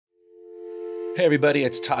Hey everybody,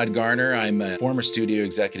 it's Todd Garner. I'm a former studio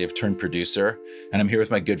executive turned producer, and I'm here with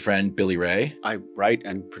my good friend, Billy Ray. I write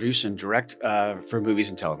and produce and direct for movies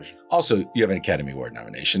and television. Also, you have an Academy Award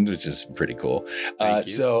nomination, which is pretty cool. Thank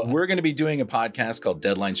you. So we're going to be doing a podcast called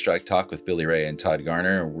Deadline Strike Talk with Billy Ray and Todd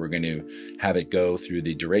Garner. We're going to have it go through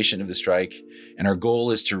the duration of the strike. And our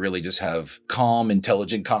goal is to really just have calm,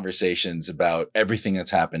 intelligent conversations about everything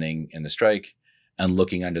that's happening in the strike and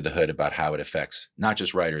looking under the hood about how it affects not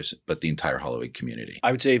just writers, but the entire Hollywood community.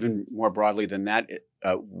 I would say even more broadly than that,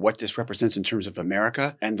 what this represents in terms of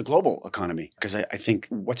America and the global economy. Because I think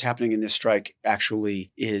what's happening in this strike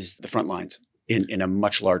actually is the front lines in a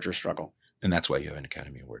much larger struggle. And that's why you have an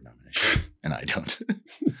Academy Award nomination, and I don't.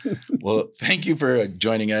 Well, thank you for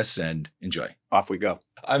joining us, and enjoy. Off we go.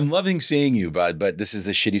 I'm loving seeing you, bud, but this is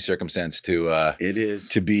a shitty circumstance to It is.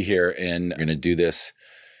 to be here, and we're going to do this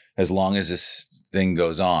as long as this thing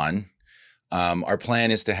goes on. Our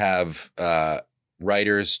plan is to have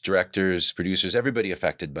writers, directors, producers, everybody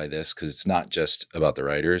affected by this, because it's not just about the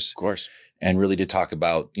writers. Of course. And really to talk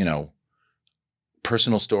about,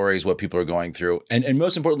 personal stories, what people are going through. And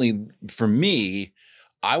most importantly, for me,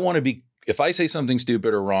 I want to be, if I say something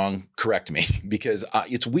stupid or wrong, correct me, because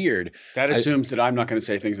it's weird. That assumes that I'm not going to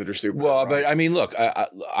say things that are stupid. Well, but I mean, look,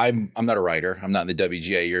 I'm not a writer. I'm not in the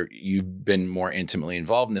WGA. You've been more intimately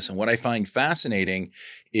involved in this. And what I find fascinating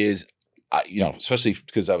is, especially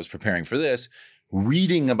because I was preparing for this,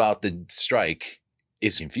 reading about the strike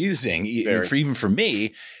is confusing, even for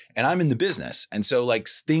me. And I'm in the business. And so like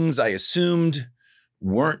things I assumed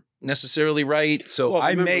weren't necessarily right. So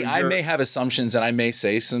I may have assumptions and I may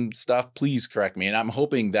say some stuff. Please correct me. And I'm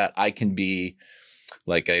hoping that I can be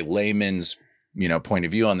like a layman's, point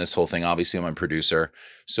of view on this whole thing. Obviously, I'm a producer,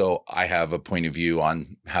 so I have a point of view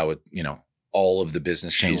on how it, all of the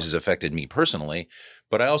business changes affected me personally.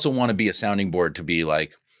 But I also want to be a sounding board to be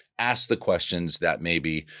like, ask the questions that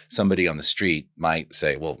maybe somebody on the street might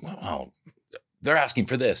say, well, they're asking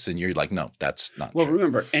for this. And you're like, no, that's not true.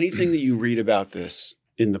 Remember, anything that you read about this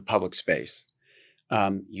in the public space,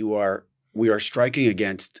 we are striking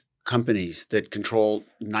against companies that control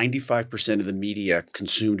 95% of the media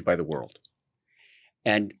consumed by the world.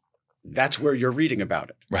 And that's where you're reading about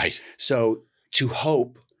it. Right. So to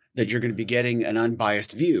hope that you're going to be getting an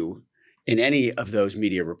unbiased view in any of those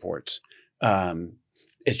media reports,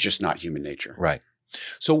 it's just not human nature. Right.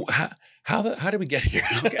 So how did we get here?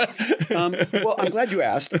 Okay. Well, I'm glad you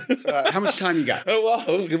asked. How much time you got?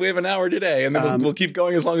 Well, we have an hour today, and then we'll keep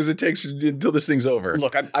going as long as it takes until this thing's over.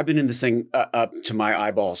 Look, I've been in this thing up to my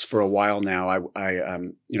eyeballs for a while now. I've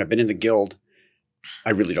been in the Guild.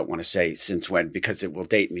 I really don't want to say since when because it will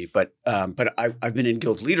date me, but I've been in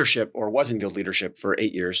Guild leadership or was in Guild leadership for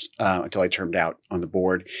 8 years until I termed out on the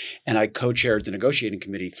board, and I co-chaired the negotiating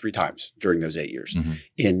committee 3 times during those 8 years,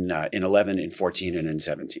 in 11, in 14, and in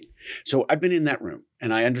 17. So I've been in that room,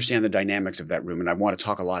 and I understand the dynamics of that room, and I want to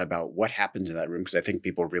talk a lot about what happens in that room because I think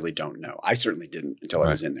people really don't know. I certainly didn't until I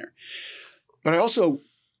was in there. But I also,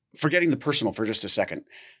 forgetting the personal for just a second,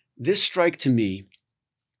 this strike to me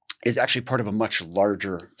is actually part of a much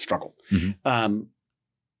larger struggle.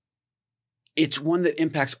 It's one that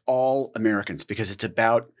impacts all Americans because it's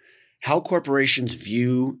about how corporations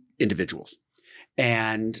view individuals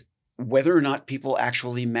and whether or not people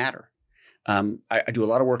actually matter. I do a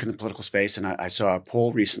lot of work in the political space, and I saw a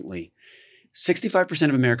poll recently. 65%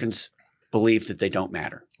 of Americans believe that they don't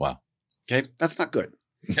matter. Wow. Okay, that's not good.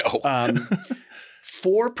 No.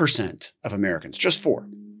 4% of Americans, just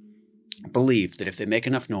 4%, believe that if they make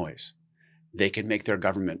enough noise, they can make their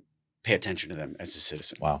government pay attention to them as a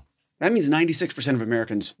citizen. Wow. That means 96% of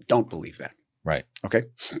Americans don't believe that. Right. Okay.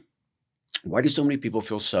 Why do so many people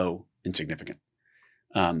feel so insignificant?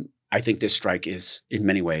 I think this strike is in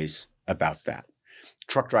many ways about that.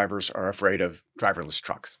 Truck drivers are afraid of driverless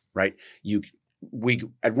trucks, right? We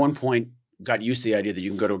at one point got used to the idea that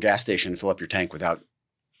you can go to a gas station and fill up your tank without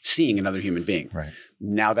seeing another human being. Right.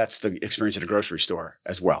 Now that's the experience at a grocery store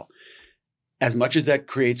as well. As much as that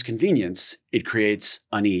creates convenience, it creates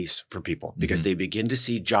unease for people because they begin to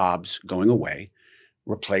see jobs going away,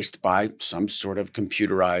 replaced by some sort of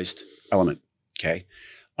computerized element. Okay.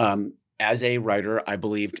 As a writer, I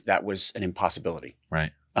believed that was an impossibility.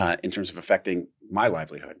 Right. In terms of affecting my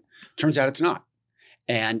livelihood. Turns out it's not.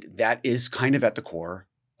 And that is kind of at the core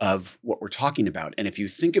of what we're talking about. And if you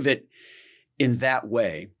think of it in that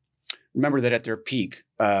way, remember that at their peak,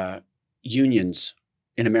 unions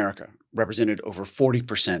in America represented over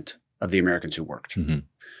 40% of the Americans who worked.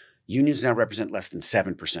 Unions now represent less than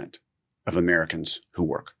 7% of Americans who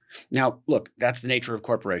work. Now, look, that's the nature of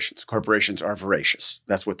corporations. Corporations are voracious.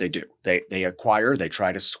 That's what they do. They acquire, they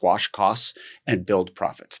try to squash costs and build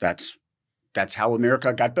profits. That's that's how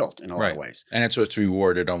America got built in a lot of ways. And it's what's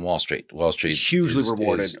rewarded on Wall Street. Wall Street hugely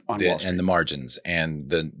rewarded on Wall Street, and the margins and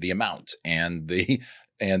the amount and the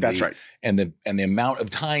that's right. And the amount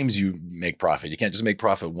of times you make profit. You can't just make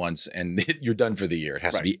profit once and you're done for the year. It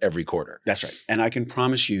has to be every quarter. That's right. And I can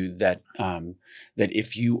promise you that that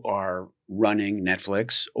if you are running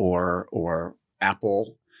Netflix or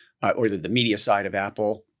Apple or the media side of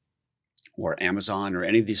Apple or Amazon or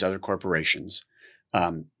any of these other corporations,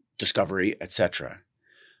 Discovery, etc.,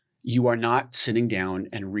 you are not sitting down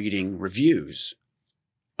and reading reviews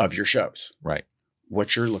of your shows. Right.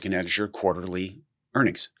 What you're looking at is your quarterly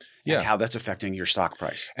earnings. And how that's affecting your stock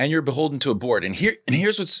price. And you're beholden to a board. And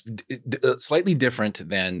here's what's slightly different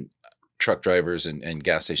than truck drivers and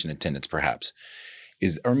gas station attendants, perhaps,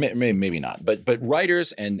 or maybe not. But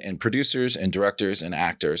writers and producers and directors and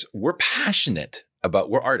actors, we're passionate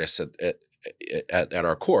about. We're artists at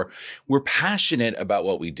our core. We're passionate about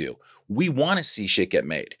what we do. We want to see shit get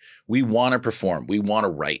made. We want to perform. We want to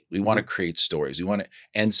write. We want to create stories.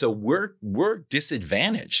 And so we're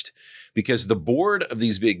disadvantaged because the board of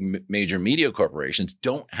these big major media corporations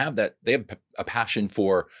don't have that. They have a passion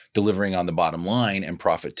for delivering on the bottom line and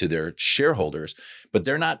profit to their shareholders, but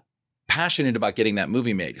they're not passionate about getting that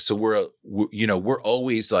movie made. So we're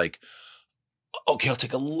always like, okay, I'll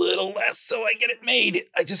take a little less so I get it made.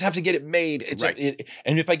 I just have to get it made.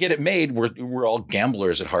 And if I get it made, we're all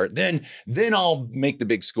gamblers at heart. Then I'll make the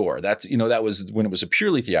big score. That's that was when it was a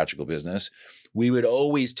purely theatrical business. We would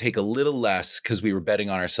always take a little less because we were betting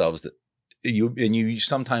on ourselves that you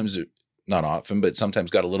sometimes, not often, but sometimes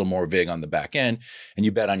got a little more vig on the back end, and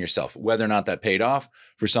you bet on yourself. Whether or not that paid off,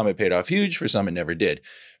 for some it paid off huge, for some it never did.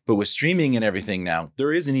 But with streaming and everything now,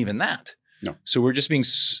 there isn't even that. No. So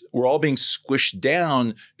we're all being squished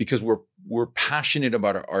down because we're passionate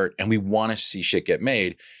about our art and we want to see shit get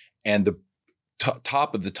made. And the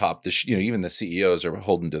top of the top, even the CEOs are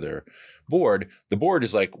beholden to their board. The board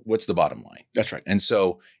is like, what's the bottom line? That's right. And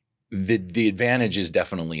so the advantage is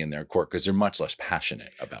definitely in their court because they're much less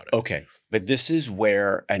passionate about it. Okay. But this is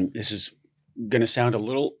where, and this is going to sound a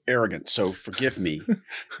little arrogant, so forgive me.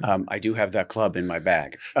 I do have that club in my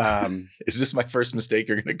bag. Is this my first mistake?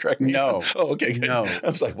 You're going to correct me? No. Oh, okay. Good. No. I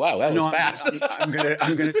was like, wow, that was fast. I'm going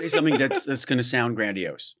to say something that's going to sound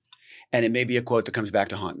grandiose, and it may be a quote that comes back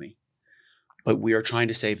to haunt me. But we are trying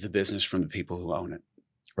to save the business from the people who own it.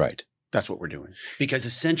 Right. That's what we're doing. Because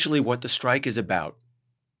essentially, what the strike is about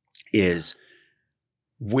is: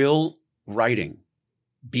 will writing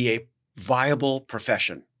be a viable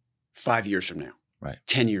profession 5 years from now, right?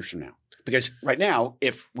 10 years from now? Because right now,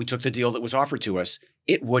 if we took the deal that was offered to us,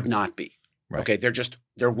 it would not be. Right. Okay,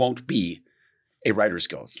 there won't be a writer's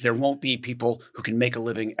guild. There won't be people who can make a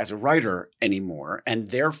living as a writer anymore. And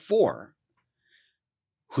therefore,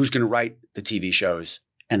 who's going to write the TV shows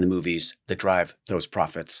and the movies that drive those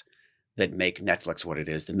profits, that make Netflix what it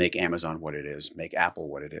is, that make Amazon what it is, make Apple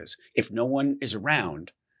what it is? If no one is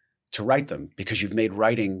around to write them because you've made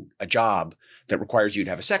writing a job that requires you to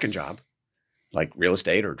have a second job, like real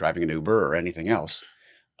estate or driving an Uber or anything else,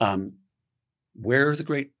 where are the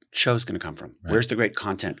great shows going to come from? Right. Where's the great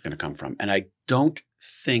content going to come from? And I don't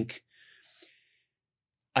see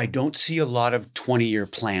a lot of 20-year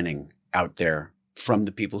planning out there from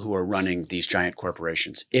the people who are running these giant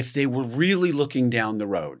corporations. If they were really looking down the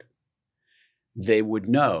road, they would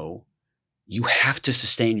know you have to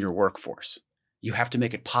sustain your workforce. You have to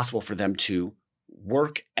make it possible for them to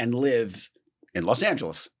work and live in Los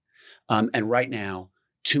Angeles. And right now,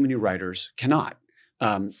 too many writers cannot.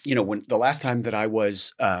 When the last time that I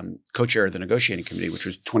was co-chair of the negotiating committee, which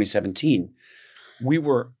was 2017, we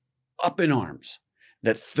were up in arms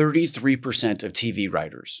that 33% of TV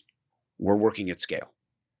writers were working at scale,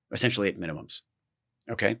 essentially at minimums.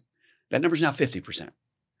 Okay? That number is now 50%.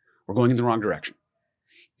 We're going in the wrong direction.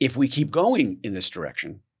 If we keep going in this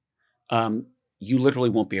direction, you literally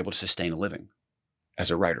won't be able to sustain a living as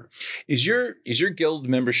a writer. Is your guild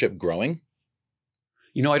membership growing?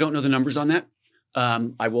 I don't know the numbers on that.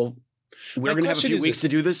 I will. We're going to have a few weeks to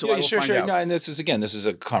do this, so I will find out. No, and this is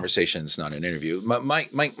a conversation. It's not an interview.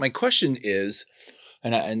 My question is,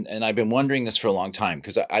 and I've been wondering this for a long time,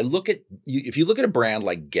 because I look at if you look at a brand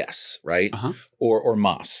like Guess, right, or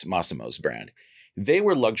Massimo's brand, they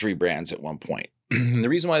were luxury brands at one point. And the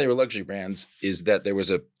reason why they were luxury brands is that there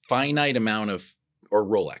was a finite amount of, or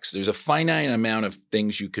Rolex, there's a finite amount of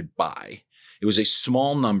things you could buy. It was a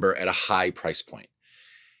small number at a high price point.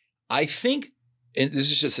 I think, and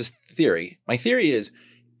this is just a theory, my theory is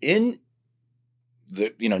in the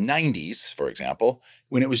 90s, for example,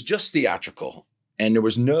 when it was just theatrical and there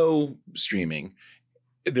was no streaming,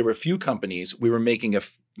 there were few companies, we were making a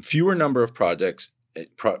fewer number of projects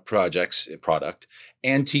product,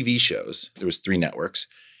 and TV shows. There was 3 networks.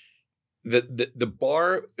 The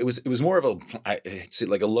bar, it was more of I'd say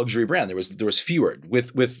like a luxury brand. There was fewer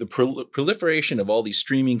with the proliferation of all these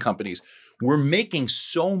streaming companies. We're making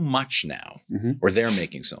so much now, or they're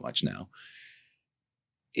making so much now.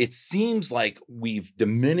 It seems like we've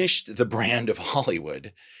diminished the brand of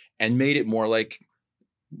Hollywood and made it more like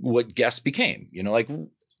what Guess became. Like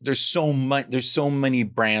there's so many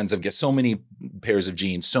brands of Guess, so many pairs of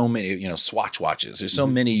jeans, so many, Swatch watches. There's so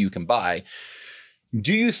many you can buy.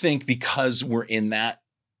 Do you think because we're in that,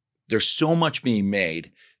 there's so much being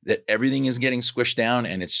made that everything is getting squished down,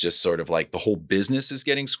 and it's just sort of like the whole business is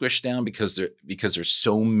getting squished down because there's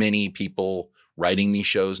so many people writing these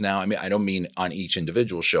shows now? I mean, I don't mean on each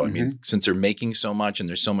individual show. I mean, since they're making so much and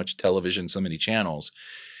there's so much television, so many channels,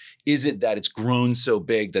 is it that it's grown so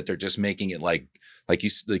big that they're just making it like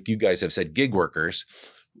you guys have said, gig workers?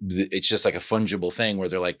 It's just like a fungible thing where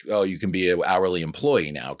they're like, oh, you can be an hourly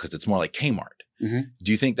employee now because it's more like Kmart.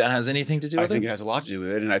 Do you think that has anything to do with it? I think it has a lot to do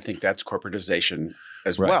with it, and I think that's corporatization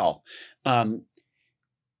as well.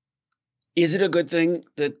 Is it a good thing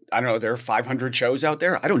that, I don't know, there are 500 shows out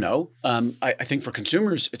there? I don't know. I think for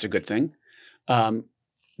consumers, it's a good thing.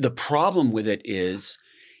 The problem with it is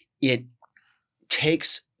it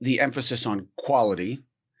takes the emphasis on quality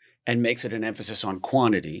and makes it an emphasis on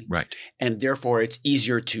quantity. Right. And therefore, it's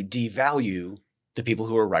easier to devalue the people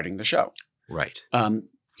who are writing the show. Right.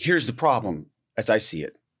 Here's the problem, as I see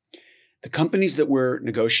it. The companies that we're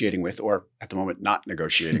negotiating with, or at the moment not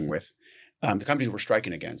negotiating with, the companies we're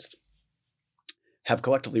striking against, have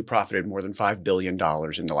collectively profited more than $5 billion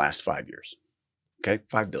in the last 5 years. Okay,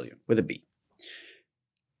 $5 billion with a B.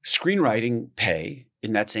 Screenwriting pay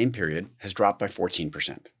in that same period has dropped by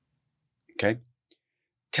 14%. Okay,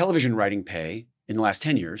 television writing pay in the last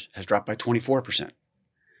 10 years has dropped by 24%.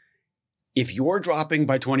 If you're dropping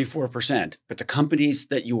by 24%, but the companies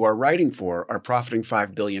that you are writing for are profiting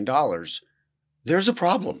 $5 billion, there's a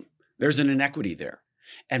problem. There's an inequity there.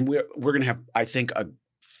 And we're going to have, I think,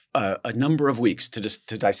 a number of weeks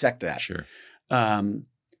to dissect that. Sure. But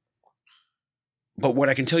what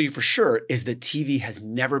I can tell you for sure is that TV has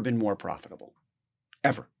never been more profitable,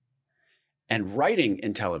 ever. And writing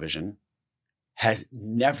in television has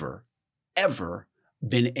never, ever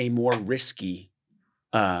been a more risky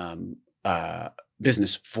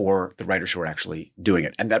business for the writers who are actually doing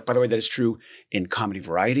it. And that, by the way, that is true in comedy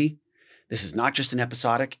variety. This is not just an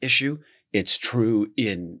episodic issue. It's true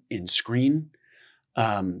in screen.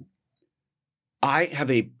 I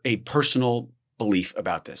have a personal belief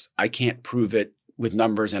about this. I can't prove it with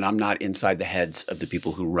numbers, and I'm not inside the heads of the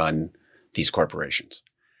people who run these corporations.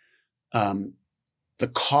 The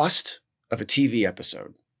cost of a TV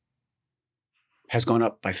episode has gone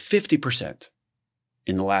up by 50%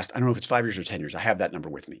 in the last, I don't know if it's 5 years or 10 years. I have that number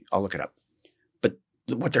with me. I'll look it up. But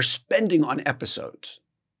what they're spending on episodes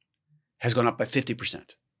has gone up by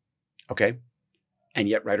 50%. Okay? And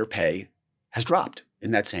yet writer pay has dropped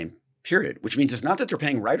in that same period, which means it's not that they're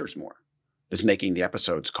paying writers more that's making the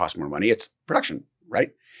episodes cost more money. It's production, right?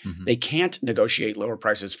 They can't negotiate lower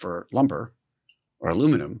prices for lumber or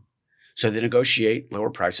aluminum, so they negotiate lower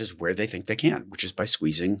prices where they think they can, which is by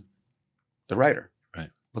squeezing the writer. Right.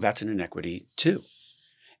 Well, that's an inequity too.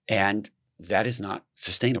 And that is not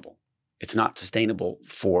sustainable. It's not sustainable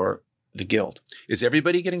for the Guild. Is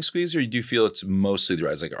everybody getting squeezed, or do you feel it's mostly the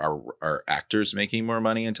rise? Like, are actors making more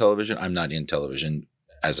money in television? I'm not in television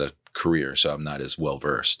as a career, so I'm not as well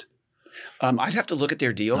versed. I'd have to look at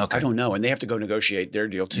their deal. Okay. I don't know. And they have to go negotiate their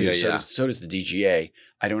deal too. Yeah, So does the DGA.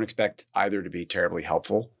 I don't expect either to be terribly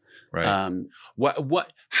helpful. Right.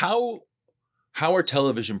 How are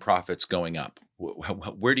television profits going up?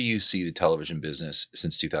 Where do you see the television business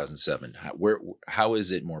since 2007? How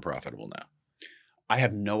is it more profitable now? I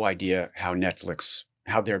have no idea how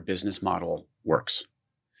their business model works.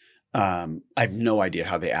 I have no idea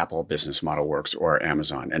how the Apple business model works or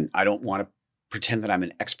Amazon. And I don't want to pretend that I'm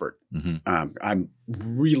an expert. I'm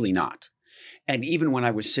really not. And even when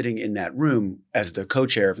I was sitting in that room as the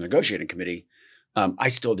co-chair of the negotiating committee, I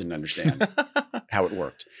still didn't understand how it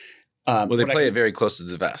worked. Well, they play it very close to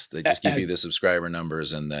the vest. They just give you the subscriber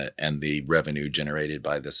numbers and the revenue generated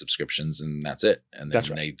by the subscriptions, and that's it. And then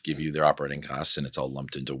they give you their operating costs, and it's all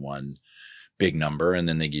lumped into one big number, and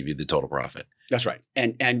then they give you the total profit. That's right.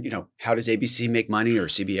 And how does ABC make money, or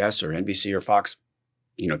CBS or NBC or Fox?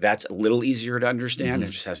 That's a little easier to understand. It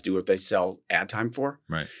just has to do with what they sell ad time for.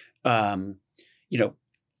 Right. The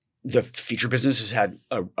feature business has had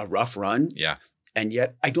a rough run. Yeah. And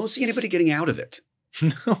yet I don't see anybody getting out of it.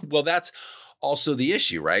 Well, that's also the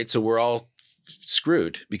issue, right? So we're all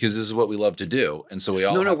screwed because this is what we love to do. And so we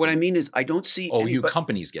all No. What I mean is I don't see.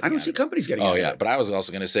 Companies getting I don't out see of it. companies getting. Oh out yeah. of it. But I was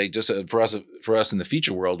also going to say just for us in the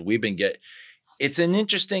feature world, it's an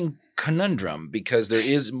interesting conundrum because there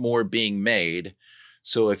is more being made.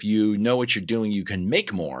 So if you know what you're doing, you can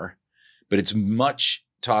make more, but it's much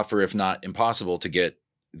tougher, if not impossible, to get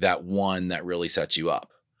that one that really sets you up.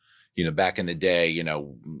 You know, back in the day, you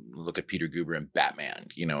know, look at Peter Guber and Batman,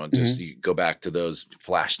 you know, and just you go back to those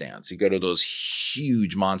Flashdance, you go to those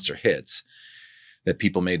huge monster hits that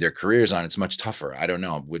people made their careers on. It's much tougher. I don't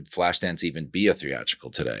know. Would Flashdance even be a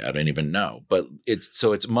theatrical today? I don't even know. But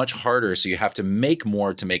it's much harder. So you have to make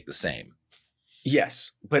more to make the same.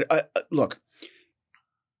 Yes. But look,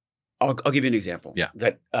 I'll give you an example. Yeah.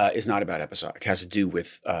 That is not about episodic. It has to do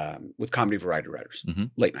with comedy variety writers,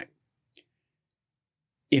 late night.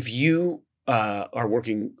 If you are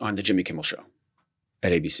working on the Jimmy Kimmel Show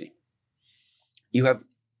at ABC, you have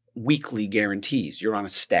weekly guarantees. You're on a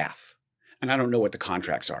staff. And I don't know what the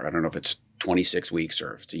contracts are. I don't know if it's 26 weeks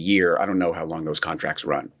or if it's a year. I don't know how long those contracts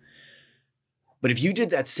run. But if you did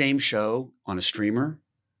that same show on a streamer,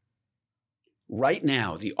 right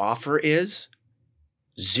now the offer is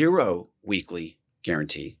 0 weekly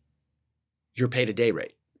guarantee. You're paid a day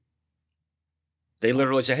rate. They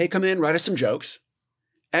literally say, hey, come in, write us some jokes.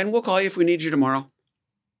 And we'll call you if we need you tomorrow.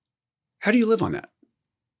 How do you live on that?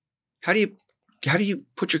 How do you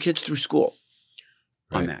put your kids through school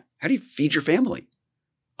on that? How do you feed your family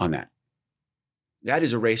on that? That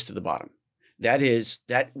is a race to the bottom.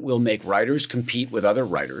 That will make writers compete with other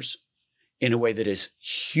writers in a way that is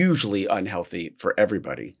hugely unhealthy for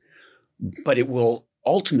everybody. But it will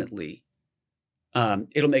ultimately,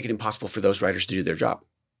 it'll make it impossible for those writers to do their job.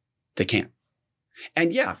 They can't.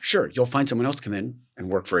 And yeah, sure, you'll find someone else to come in and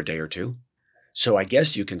work for a day or two. So I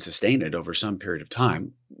guess you can sustain it over some period of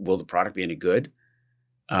time. Will the product be any good?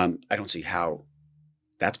 I don't see how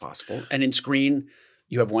that's possible. And in screen,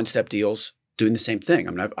 you have one-step deals doing the same thing.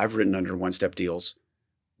 I mean, I've written under one-step deals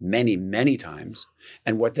many, many times.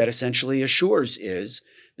 And what that essentially assures is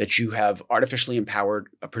that you have artificially empowered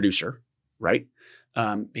a producer, right?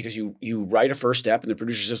 Because you write a first step and the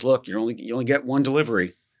producer says, look, you only get one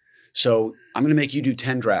delivery. So I'm going to make you do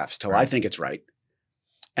 10 drafts till I think it's right.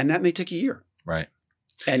 And that may take a year. Right.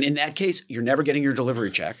 And in that case, you're never getting your delivery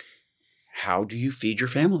check. How do you feed your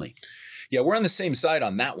family? Yeah, we're on the same side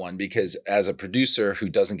on that one because as a producer who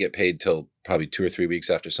doesn't get paid till probably 2 or 3 weeks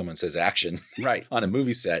after someone says action on a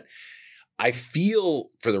movie set, I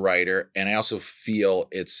feel for the writer, and I also feel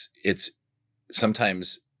it's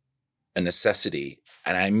sometimes a necessity.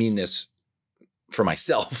 And I mean this for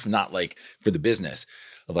myself, not like for the business.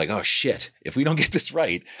 Of like, oh shit, if we don't get this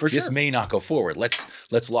right, this may not go forward.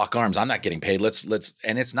 Let's lock arms. I'm not getting paid. Let's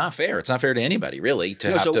and it's not fair. It's not fair to anybody really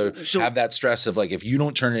to have that stress of like, if you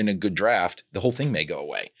don't turn in a good draft, the whole thing may go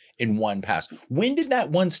away in one pass. When did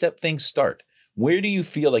that one step thing start? Where do you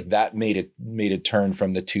feel like that made a turn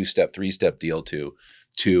from the 2-step, 3-step deal to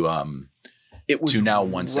it was to now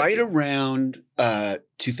one step? Right around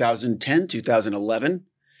 2010, 2011.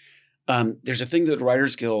 There's a thing that the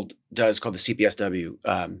Writers Guild does called the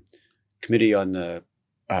CPSW, Committee on the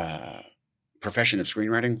Profession of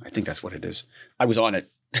Screenwriting. I think that's what it is. I was on it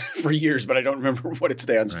for years, but I don't remember what it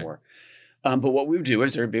stands for. But what we would do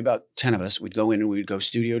is there'd be about 10 of us. We'd go in and we'd go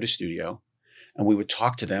studio to studio, and we would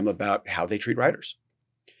talk to them about how they treat writers,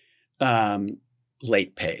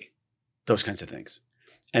 late pay, those kinds of things.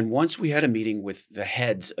 And once we had a meeting with the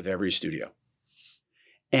heads of every studio,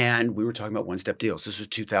 and we were talking about one-step deals. This was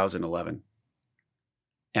 2011.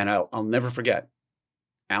 And I'll never forget,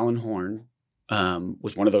 Alan Horn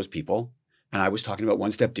was one of those people. And I was talking about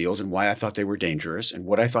one-step deals and why I thought they were dangerous and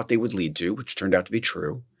what I thought they would lead to, which turned out to be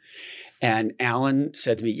true. And Alan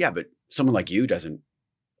said to me, yeah, but someone like you doesn't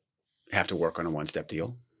have to work on a one-step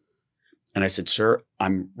deal. And I said, sir,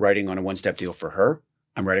 I'm writing on a one-step deal for her.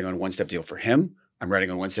 I'm writing on a one-step deal for him. I'm writing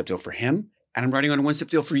on a one-step deal for him. And I'm writing on a one-step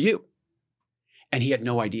deal for you. And he had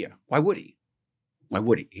no idea. Why would he? Why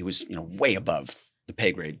would he? He was, way above the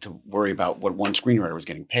pay grade to worry about what one screenwriter was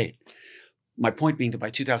getting paid. My point being that by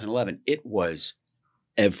 2011, it was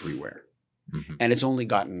everywhere. Mm-hmm. And it's only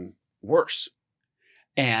gotten worse.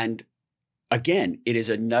 And again, it is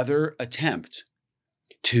another attempt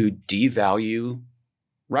to devalue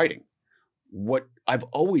writing. What I've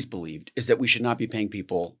always believed is that we should not be paying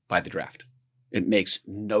people by the draft. It makes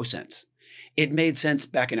no sense. It made sense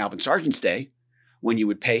back in Alvin Sargent's day. When you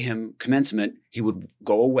would pay him commencement, he would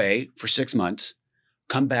go away for 6 months,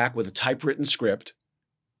 come back with a typewritten script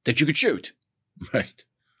that you could shoot. Right.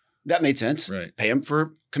 That made sense. Right. Pay him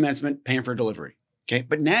for commencement, pay him for delivery. Okay.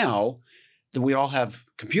 But now that we all have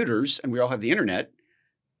computers and we all have the internet,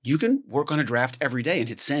 you can work on a draft every day and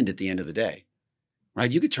hit send at the end of the day,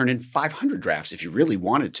 right? You could turn in 500 drafts if you really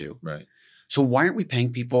wanted to. Right. So why aren't we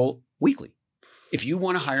paying people weekly? If you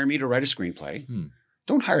want to hire me to write a screenplay,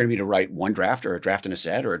 don't hire me to write one draft or a draft and a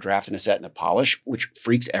set or a draft and a set and a polish, which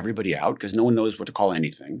freaks everybody out because no one knows what to call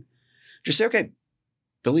anything. Just say, okay,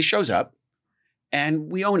 Billy shows up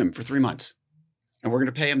and we own him for 3 months. And we're going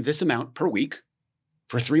to pay him this amount per week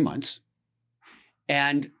for 3 months.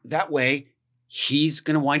 And that way he's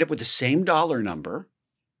going to wind up with the same dollar number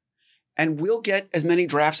and we'll get as many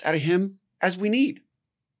drafts out of him as we need.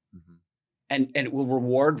 Mm-hmm. And it will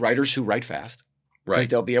reward writers who write fast. Right.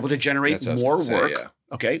 They'll be able to generate more work. Yeah.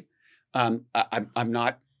 Okay. I'm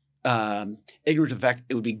not ignorant of the fact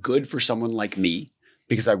it would be good for someone like me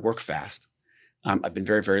because I work fast. I've been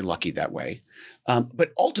very, very lucky that way.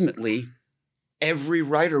 But ultimately, every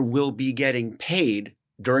writer will be getting paid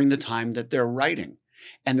during the time that they're writing.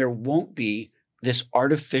 And there won't be this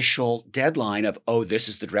artificial deadline of, oh, this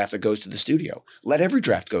is the draft that goes to the studio. Let every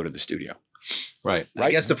draft go to the studio. Right. I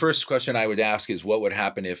guess the first question I would ask is what would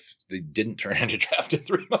happen if they didn't turn in a draft in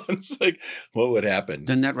 3 months? Like, what would happen?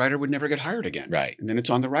 Then that writer would never get hired again. Right. And then it's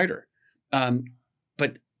on the writer.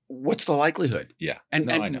 But what's the likelihood? Yeah.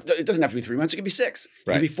 And I know. It doesn't have to be 3 months. It could be 6.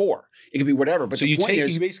 Right. It could be 4. It could be whatever. But so you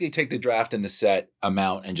basically take the draft and the set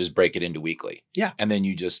amount and just break it into weekly. Yeah. And then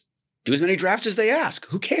you just do as many drafts as they ask.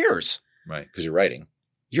 Who cares? Right. Because you're writing.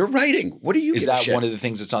 You're writing. What do you Is that one of the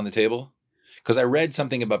things that's on the table? Because I read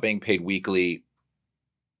something about being paid weekly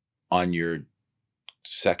on your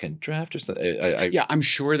second draft or something. Yeah, I'm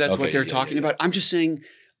sure that's what they're talking about. I'm just saying,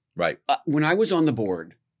 right. When I was on the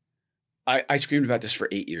board, I screamed about this for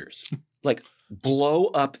 8 years. Like, blow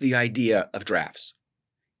up the idea of drafts.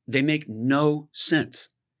 They make no sense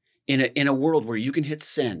in a world where you can hit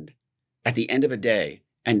send at the end of a day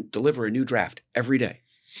and deliver a new draft every day.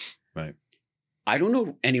 Right. I don't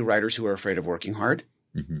know any writers who are afraid of working hard.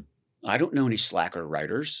 Mm-hmm. I don't know any slacker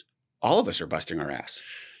writers. All of us are busting our ass.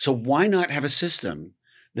 So why not have a system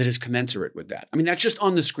that is commensurate with that? I mean, that's just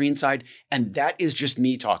on the screen side, and that is just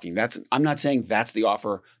me talking. I'm not saying that's the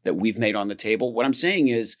offer that we've made on the table. What I'm saying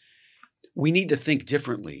is we need to think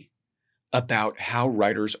differently about how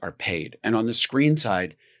writers are paid. And on the screen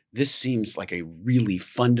side, this seems like a really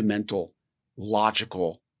fundamental,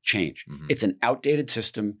 logical change. Mm-hmm. It's an outdated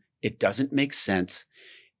system. It doesn't make sense.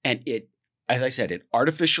 And it, as I said, it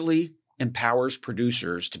artificially empowers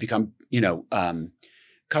producers to become,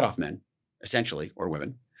 cutoff men, essentially, or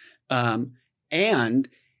women. And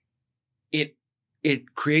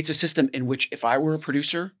it creates a system in which if I were a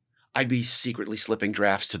producer, I'd be secretly slipping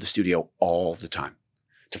drafts to the studio all the time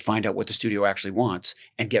to find out what the studio actually wants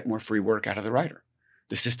and get more free work out of the writer.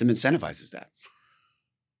 The system incentivizes that.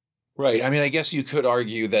 Right. I mean, I guess you could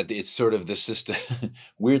argue that it's sort of the system.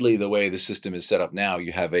 Weirdly, the way the system is set up now,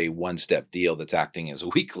 you have a one-step deal that's acting as a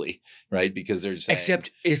weekly, right? Because they're saying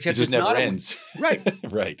except it just never ends. Right.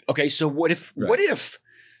 Right. Okay. So what if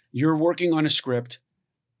you're working on a script,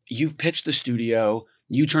 you've pitched the studio,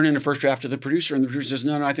 you turn in a first draft to the producer, and the producer says,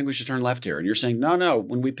 no, I think we should turn left here. And you're saying, no,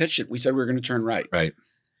 when we pitched it, we said we were going to turn right. Right.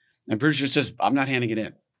 And the producer says, I'm not handing it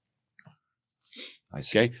in. I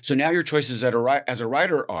see. Okay. So now your choices as a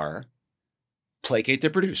writer are placate the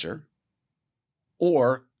producer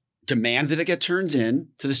or demand that it get turned in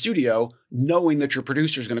to the studio, knowing that your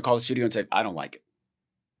producer is going to call the studio and say, I don't like it.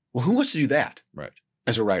 Well, who wants to do that? Right.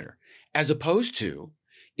 As a writer, as opposed to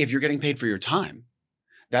if you're getting paid for your time,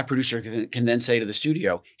 that producer can then say to the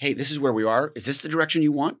studio, hey, this is where we are. Is this the direction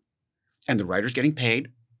you want? And the writer's getting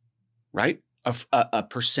paid, right? A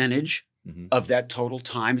percentage of that total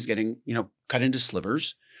time is getting, cut into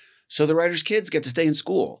slivers. So the writer's kids get to stay in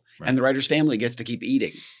school and the writer's family gets to keep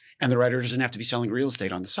eating and the writer doesn't have to be selling real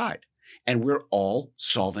estate on the side. And we're all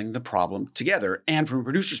solving the problem together. And from a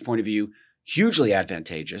producer's point of view, hugely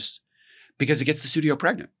advantageous because it gets the studio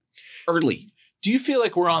pregnant early. Do you feel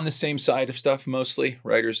like we're on the same side of stuff mostly,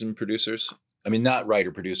 writers and producers? I mean, not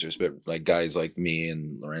writer-producers, but like guys like me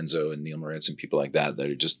and Lorenzo and Neil Moritz and people like that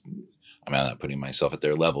are just, I'm not putting myself at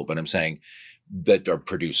their level, but I'm saying that are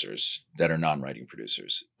producers that are non-writing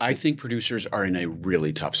producers. I think producers are in a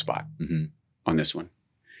really tough spot on this one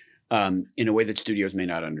in a way that studios may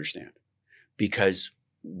not understand. Because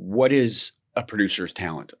what is a producer's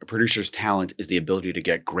talent? A producer's talent is the ability to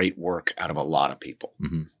get great work out of a lot of people,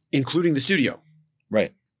 including the studio.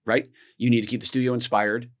 Right. Right? You need to keep the studio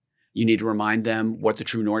inspired. You need to remind them what the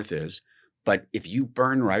true north is. But if you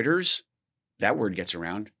burn writers, that word gets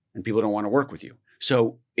around and people don't want to work with you.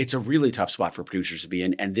 So it's a really tough spot for producers to be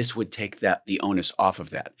in. And this would take the onus off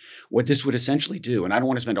of that. What this would essentially do, and I don't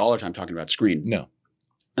want to spend all our time talking about screen. No.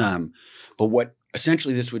 But what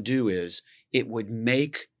essentially this would do is it would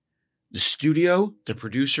make the studio, the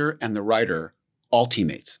producer, and the writer all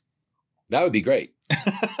teammates. That would be great.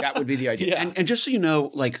 That would be the idea. Yeah. And just so you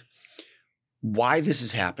know, like, why this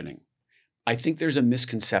is happening, I think there's a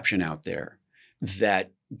misconception out there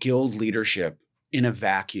that guild leadership in a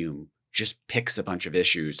vacuum just picks a bunch of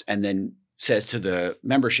issues and then says to the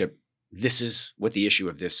membership, this is what the issue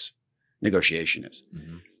of this negotiation is.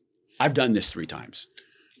 Mm-hmm. I've done this 3 times.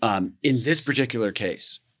 In this particular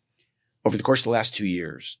case, over the course of the last 2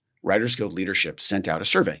 years, Writers Guild leadership sent out a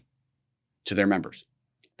survey to their members.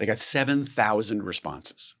 They got 7,000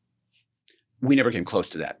 responses. We never came close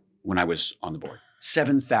to that when I was on the board.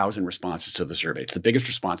 7,000 responses to the survey. It's the biggest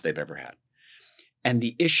response they've ever had. And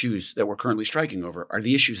the issues that we're currently striking over are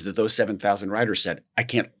the issues that those 7,000 writers said, I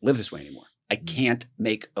can't live this way anymore. I can't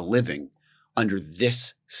make a living under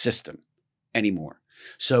this system anymore.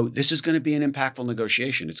 So this is going to be an impactful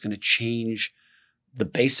negotiation. It's going to change the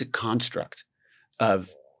basic construct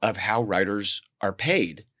of how writers are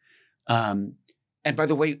paid. And by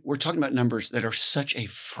the way, we're talking about numbers that are such a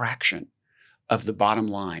fraction of the bottom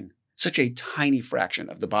line, such a tiny fraction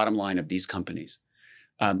of the bottom line of these companies.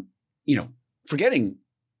 Forgetting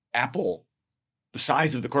Apple, the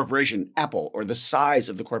size of the corporation Apple, or the size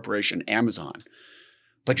of the corporation Amazon,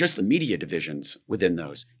 but just the media divisions within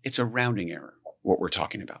those, it's a rounding error, what we're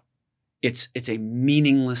talking about. It's a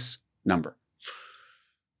meaningless number.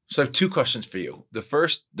 So I have 2 questions for you. The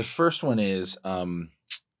first one is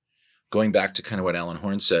going back to kind of what Alan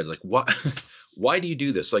Horn said, like, why do you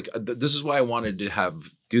do this? Like, this is why I wanted to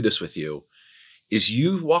do this with you, is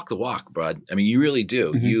you walk the walk, Brad. I mean, you really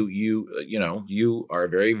do. Mm-hmm. You are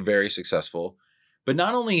very, very successful, but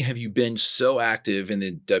not only have you been so active in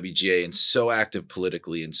the WGA and so active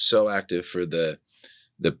politically and so active for the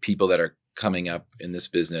people that are coming up in this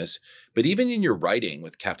business, but even in your writing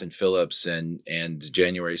with Captain Phillips and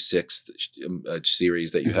January 6th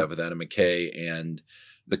series that you have with Adam McKay and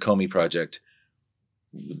the Comey Project,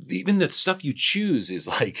 even the stuff you choose is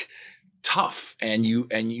like tough and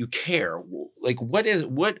you care. Like, what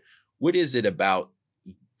is it about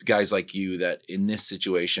guys like you that in this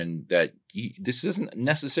situation that this doesn't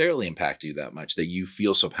necessarily impact you that much, that you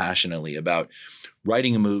feel so passionately about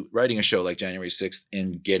writing a show like January 6th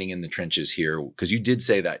and getting in the trenches here? Because you did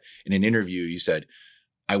say that in an interview. You said,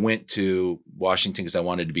 I went to Washington because I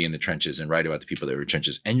wanted to be in the trenches and write about the people that were in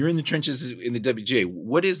trenches. And you're in the trenches in the WGA.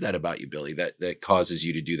 What is that about you, Billy, that causes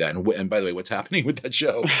you to do that? And by the way, what's happening with that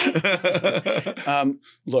show?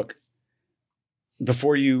 Look,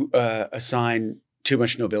 before you assign too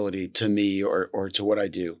much nobility to me or to what I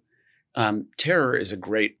do, terror is a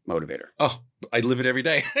great motivator. Oh, I live it every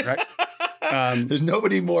day. Right? There's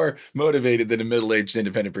nobody more motivated than a middle-aged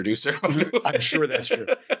independent producer. I'm sure that's true.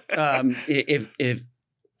 If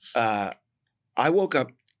I woke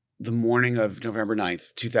up the morning of November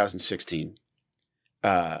 9th, 2016,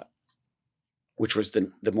 which was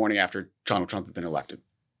the morning after Donald Trump had been elected,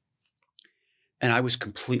 and I was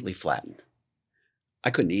completely flattened.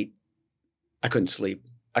 I couldn't eat. I couldn't sleep.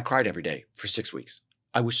 I cried every day for 6 weeks.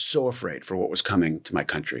 I was so afraid for what was coming to my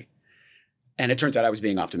country. And it turns out I was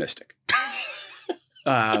being optimistic.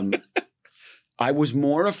 I was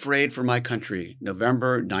more afraid for my country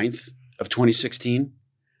November 9th of 2016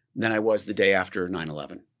 than I was the day after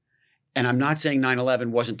 9/11. And I'm not saying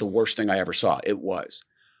 9/11 wasn't the worst thing I ever saw. It was.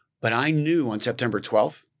 But I knew on September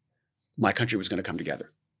 12th, my country was going to come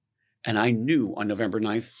together. And I knew on November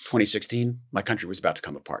 9th, 2016, my country was about to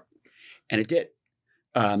come apart. And it did.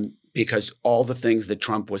 Because all the things that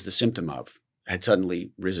Trump was the symptom of had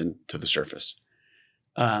suddenly risen to the surface.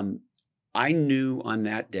 I knew on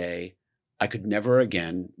that day I could never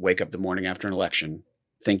again wake up the morning after an election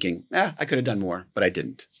thinking, I could have done more, but I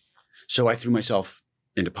didn't. So I threw myself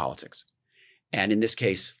into politics. And in this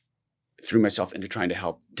case, threw myself into trying to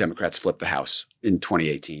help Democrats flip the House in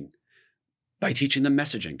 2018 by teaching them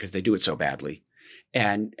messaging, because they do it so badly,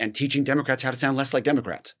 and teaching Democrats how to sound less like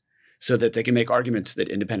Democrats so that they can make arguments that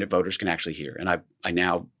independent voters can actually hear. And I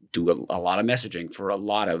now do a lot of messaging for a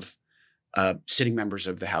lot of sitting members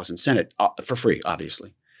of the House and Senate for free,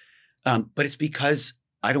 obviously. But it's because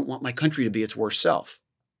I don't want my country to be its worst self.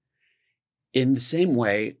 In the same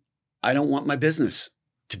way, I don't want my business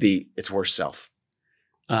to be its worst self.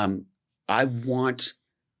 I want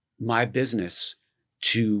my business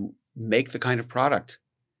to make the kind of product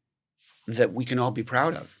that we can all be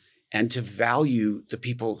proud of, and to value the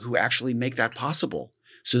people who actually make that possible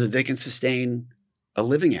so that they can sustain a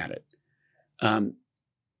living at it.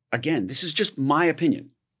 Again, this is just my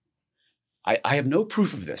opinion. I have no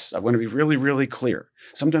proof of this. I want to be really, really clear.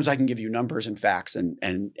 Sometimes I can give you numbers and facts and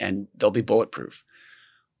they'll be bulletproof.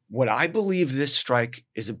 What I believe this strike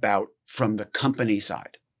is about from the company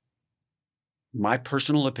side, my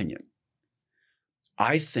personal opinion,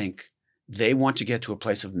 I think they want to get to a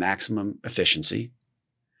place of maximum efficiency.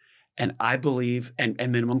 And I believe, and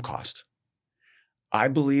minimum cost. I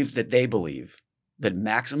believe that they believe that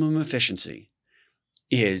maximum efficiency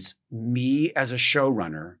is me as a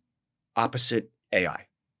showrunner opposite AI.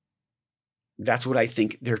 That's what I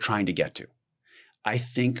think they're trying to get to. I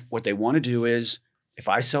think what they want to do is, if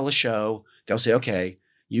I sell a show, they'll say, okay,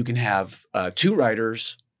 you can have 2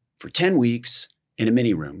 writers for 10 weeks in a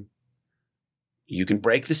mini room. You can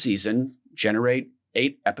break the season, generate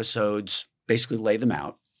 8 episodes, basically lay them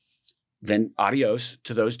out. Then adios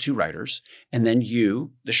to those 2 writers. And then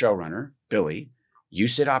you, the showrunner, Billy, you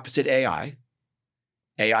sit opposite AI.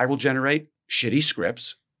 AI will generate shitty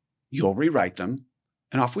scripts. You'll rewrite them,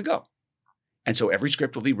 and off we go. And so every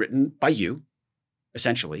script will be written by you,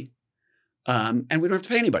 essentially. And we don't have to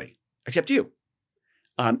pay anybody except you.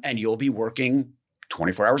 And you'll be working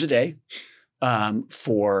 24 hours a day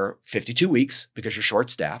for 52 weeks because you're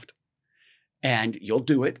short-staffed. And you'll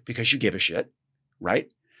do it because you give a shit,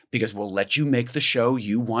 right? Because we'll let you make the show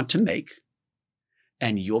you want to make.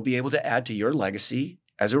 And you'll be able to add to your legacy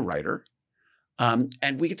as a writer.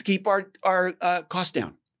 And we get to keep our costs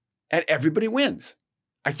down. And everybody wins.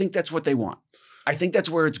 I think that's what they want. I think that's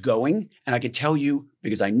where it's going. And I can tell you,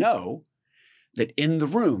 because I know that in the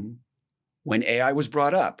room, when AI was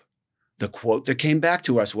brought up, the quote that came back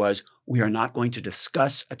to us was, we are not going to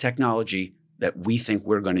discuss a technology that we think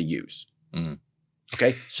we're going to use. Mm.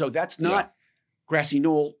 Okay? So that's not grassy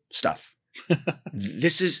knoll stuff.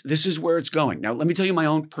 This is where it's going. Now, let me tell you my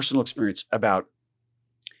own personal experience about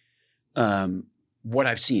what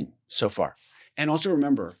I've seen so far. And also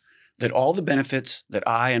remember that all the benefits that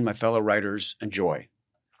I and my fellow writers enjoy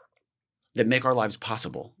that make our lives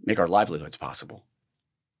possible, make our livelihoods possible,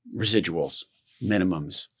 residuals,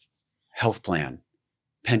 minimums, health plan,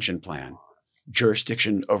 pension plan,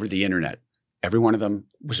 jurisdiction over the internet, every one of them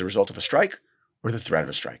was a result of a strike or the threat of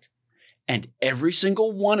a strike. And every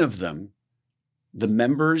single one of them, the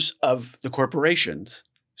members of the corporations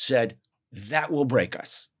said, that will break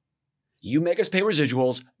us. You make us pay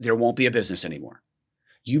residuals, there won't be a business anymore.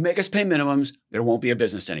 You make us pay minimums, there won't be a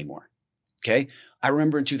business anymore. Okay? I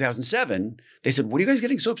remember in 2007, they said, what are you guys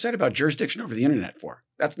getting so upset about jurisdiction over the internet for?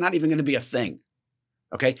 That's not even going to be a thing.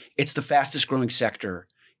 Okay? It's the fastest growing sector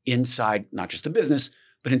inside, not just the business,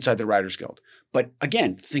 but inside the Writers Guild. But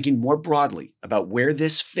again, thinking more broadly about where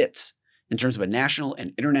this fits in terms of a national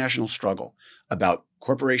and international struggle about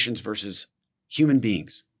corporations versus human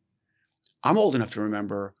beings. I'm old enough to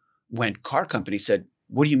remember when car companies said,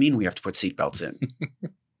 what do you mean we have to put seatbelts in?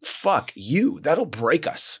 Fuck you. That'll break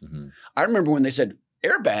us. Mm-hmm. I remember when they said,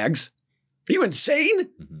 airbags? Are you insane?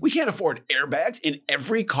 Mm-hmm. We can't afford airbags in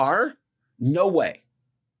every car? No way.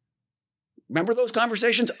 Remember those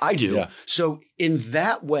conversations? I do. Yeah. So in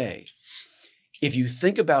that way, if you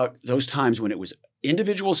think about those times when it was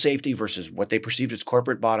individual safety versus what they perceived as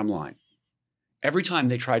corporate bottom line, every time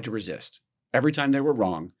they tried to resist, every time they were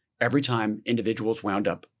wrong, every time individuals wound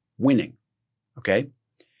up winning. Okay?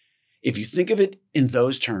 If you think of it in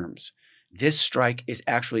those terms, this strike is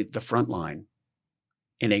actually the front line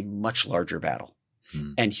in a much larger battle.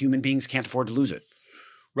 And human beings can't afford to lose it.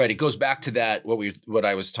 Right. It goes back to that, what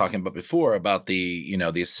I was talking about before about the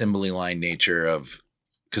assembly line nature of,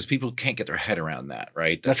 because people can't get their head around that,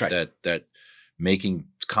 right? That's right. That making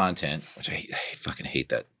content, which I fucking hate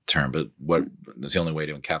that term, but that's the only way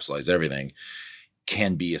to encapsulate everything,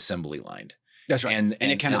 can be assembly lined. That's right. And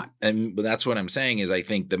it cannot. But that's what I'm saying is I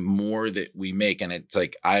think the more that we make, and it's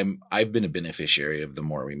like I've been a beneficiary of the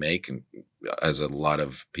more we make, and as a lot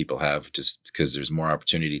of people have, just because there's more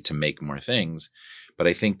opportunity to make more things. But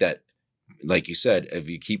I think that, like you said, if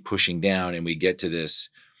you keep pushing down and we get to this,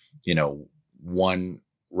 one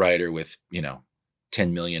writer with,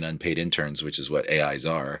 10 million unpaid interns, which is what AIs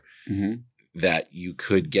are, mm-hmm. that you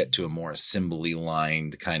could get to a more assembly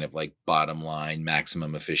lined kind of like bottom line,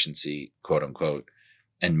 maximum efficiency, quote unquote,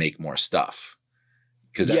 and make more stuff.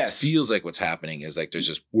 Because that feels like what's happening is like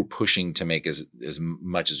we're pushing to make as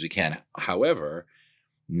much as we can. However,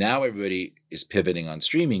 now everybody is pivoting on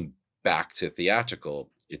streaming back to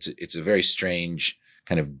theatrical. It's a very strange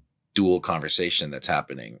kind of dual conversation that's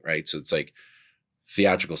happening, right? So it's like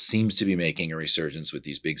theatrical seems to be making a resurgence with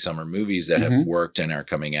these big summer movies that mm-hmm. have worked and are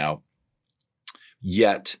coming out.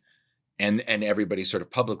 Yet, and everybody sort of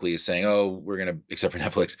publicly is saying, oh, we're going to, except for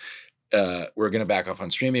Netflix, we're going to back off on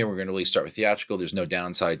streaming and we're going to really start with theatrical. There's no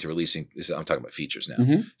downside to releasing this. I'm talking about features now,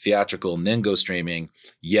 mm-hmm. theatrical and then go streaming.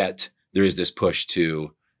 Yet there is this push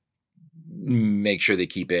to make sure they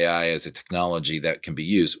keep AI as a technology that can be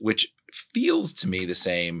used, which feels to me the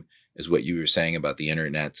same as what you were saying about the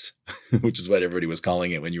internets, which is what everybody was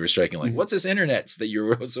calling it when you were striking. Like, what's this internets that you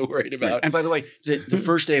were so worried about? Right. And by the way, the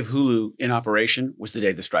first day of Hulu in operation was the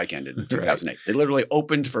day the strike ended in 2008. They literally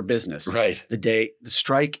opened for business the day the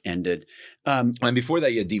strike ended. And before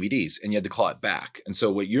that, you had DVDs and you had to claw it back. And so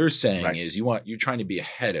what you're saying is you're trying to be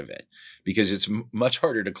ahead of it because it's much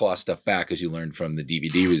harder to claw stuff back, as you learned from the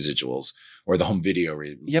DVD residuals or the home video.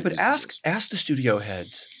 Yeah, but ask the studio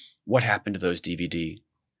heads what happened to those DVD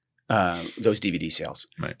sales.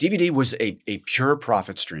 Right. DVD was a pure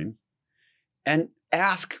profit stream. And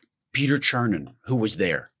ask Peter Chernin, who was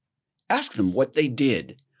there. Ask them what they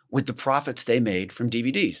did with the profits they made from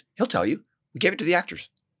DVDs. He'll tell you. We gave it to the actors.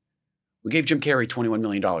 We gave Jim Carrey $21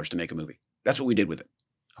 million to make a movie. That's what we did with it.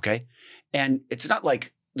 Okay? And it's not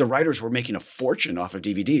like the writers were making a fortune off of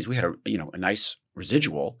DVDs. We had a nice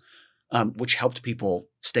residual, which helped people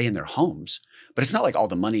stay in their homes. But it's not like all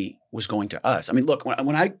the money was going to us. I mean, look,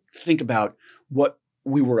 when I think about what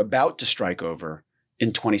we were about to strike over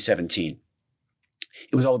in 2017,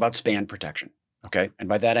 it was all about span protection, okay? And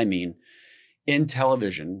by that I mean in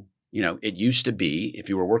television, it used to be if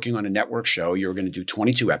you were working on a network show, you were going to do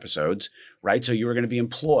 22 episodes, right? So you were going to be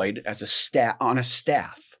employed as on a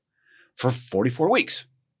staff for 44 weeks,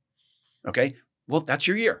 okay? Well, that's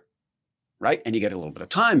your year. Right. And you get a little bit of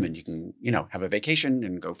time and you can, have a vacation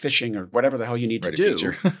and go fishing or whatever the hell you need to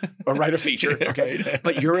do. Or write a feature. Okay. Right.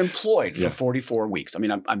 But you're employed for 44 weeks. I mean,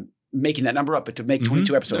 I'm making that number up, but to make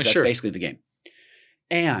 22 episodes, that's basically the game.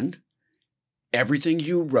 And everything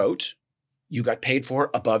you wrote, you got paid for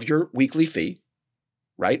above your weekly fee,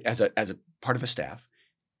 right? As a part of a staff.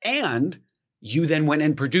 And you then went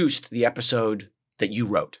and produced the episode that you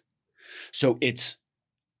wrote. So it's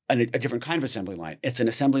a different kind of assembly line. It's an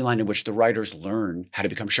assembly line in which the writers learn how to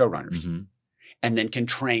become showrunners and then can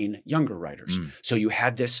train younger writers. So you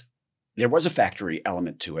had there was a factory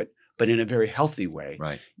element to it, but in a very healthy way.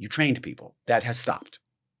 Right. You trained people. That has stopped.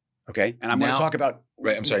 Okay. And I'm going to talk about.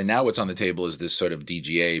 Right. I'm sorry. Now what's on the table is this sort of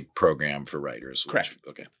DGA program for writers. Correct.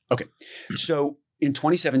 Okay. So in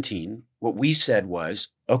 2017, what we said was,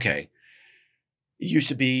 okay, it used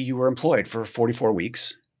to be you were employed for 44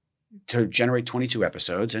 weeks. To generate 22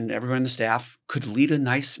 episodes, and everyone in the staff could lead a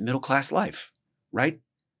nice middle-class life, right?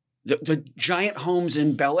 The giant homes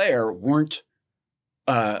in Bel Air weren't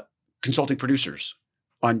consulting producers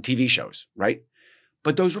on TV shows, right?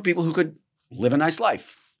 But those were people who could live a nice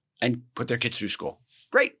life and put their kids through school.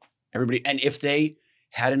 Great. Everybody. And if they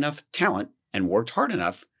had enough talent and worked hard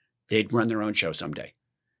enough, they'd run their own show someday.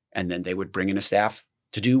 And then they would bring in a staff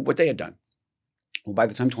to do what they had done. Well, by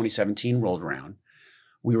the time 2017 rolled around,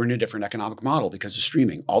 we were in a different economic model because of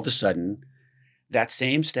streaming. All of a sudden, that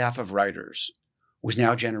same staff of writers was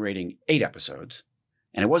now generating 8 episodes.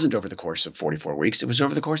 And it wasn't over the course of 44 weeks. It was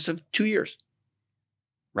over the course of 2 years,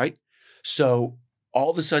 right? So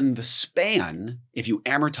all of a sudden, the span, if you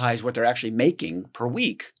amortize what they're actually making per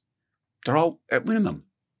week, they're all at minimum.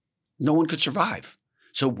 No one could survive.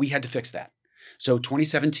 So we had to fix that. So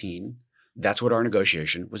 2017, that's what our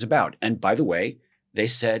negotiation was about. And by the way, they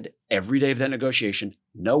said every day of that negotiation,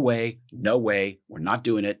 no way, we're not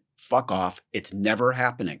doing it, fuck off, it's never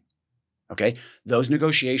happening, okay? Those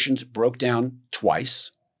negotiations broke down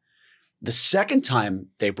twice. The second time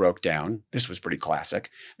they broke down, this was pretty classic,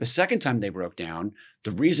 the second time they broke down,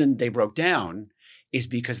 the reason they broke down is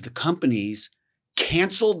because the companies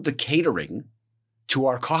canceled the catering to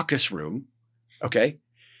our caucus room, okay,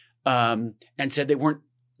 and said they weren't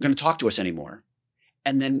going to talk to us anymore.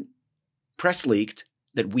 And then press leaked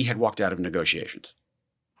that we had walked out of negotiations.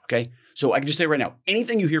 Okay. So I can just say right now,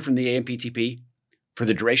 anything you hear from the AMPTP for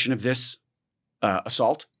the duration of this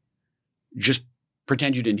assault, just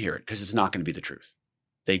pretend you didn't hear it because it's not going to be the truth.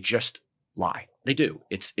 They just lie. They do.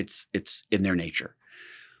 It's in their nature.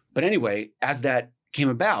 But anyway, as that came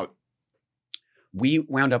about, we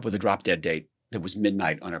wound up with a drop dead date that was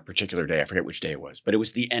midnight on a particular day. I forget which day it was, but it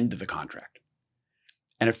was the end of the contract.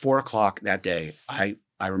 And at 4:00 that day,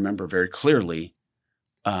 I remember very clearly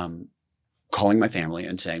calling my family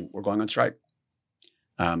and saying, we're going on strike.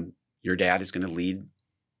 Your dad is going to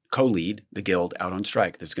co-lead the Guild out on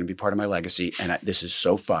strike. This is going to be part of my legacy. And this is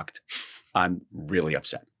so fucked. I'm really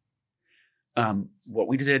upset. What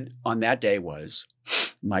we did on that day was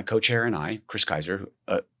my co-chair and I, Chris Kaiser,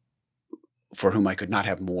 for whom I could not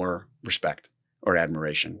have more respect or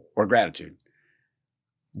admiration or gratitude,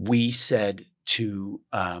 we said to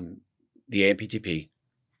the AMPTP,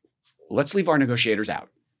 let's leave our negotiators out.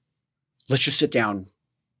 Let's just sit down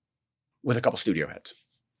with a couple studio heads.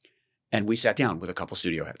 And we sat down with a couple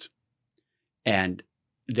studio heads. And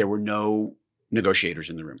there were no negotiators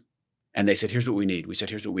in the room. And they said, here's what we need. We said,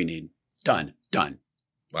 here's what we need. Done.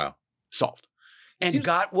 Wow. Solved. And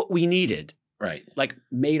got what we needed. Right. Like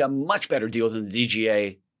made a much better deal than the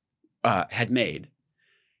DGA had made.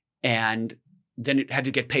 And then it had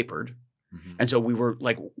to get papered. Mm-hmm. And so we were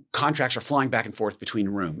like, contracts are flying back and forth between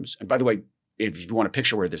rooms. And by the way, if you want to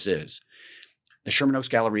picture where this is, the Sherman Oaks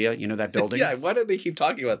Galleria, you know that building? Yeah. Why do they keep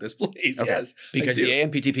talking about this place? Okay. Yes. Because the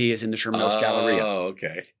AMPTP is in the Sherman Oaks Galleria. Oh,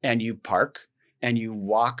 okay. And you park and you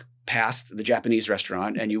walk past the Japanese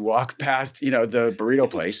restaurant and you walk past, the burrito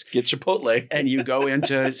place. Get Chipotle. And you go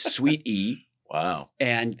into Suite E. Wow.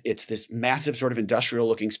 And it's this massive sort of industrial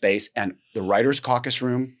looking space. And the writer's caucus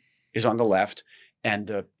room is on the left. And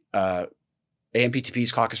the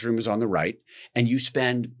AMPTP's caucus room is on the right. And you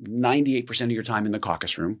spend 98% of your time in the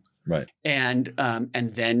caucus room. Right. And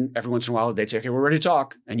then every once in a while they'd say, okay, we're ready to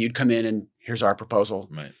talk. And you'd come in and here's our proposal.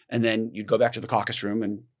 Right. And then you'd go back to the caucus room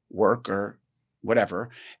and work or whatever.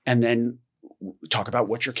 And then talk about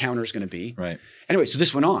what your counter is going to be. Right. Anyway, so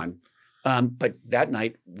this went on. But that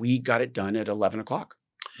night we got it done at 11 o'clock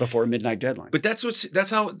before a midnight deadline. But that's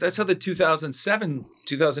how the 2007,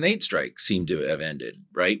 2008 strike seemed to have ended,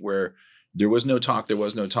 right? Where there was no talk. There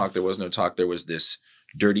was this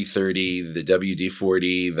Dirty 30, the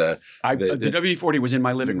WD-40, the WD-40 was in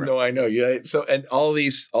my living room. No, I know. Yeah. So, and all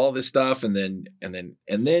this stuff. And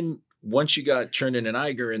then once you got Chernin and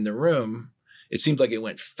Iger in the room, it seemed like it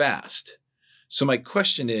went fast. So my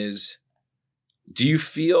question is,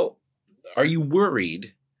 are you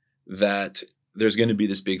worried that there's going to be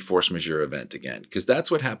this big force majeure event again? Because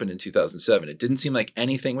that's what happened in 2007. It didn't seem like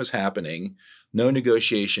anything was happening. No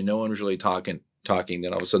negotiation. No one was really talking. Then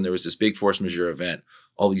all of a sudden there was this big force majeure event.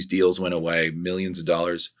 All these deals went away, millions of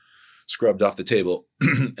dollars scrubbed off the table.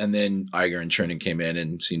 And then Iger and Chernin came in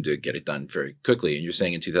and seemed to get it done very quickly. And you're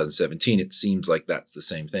saying in 2017, it seems like that's the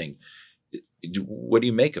same thing. What do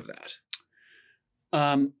you make of that?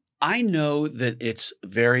 I know that it's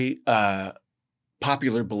very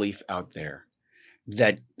popular belief out there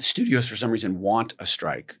that studios for some reason want a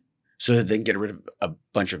strike so that they can get rid of a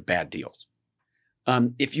bunch of bad deals.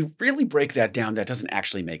 If you really break that down, that doesn't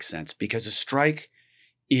actually make sense because a strike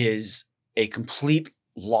is a complete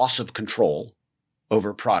loss of control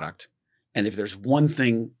over product. And if there's one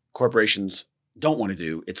thing corporations don't want to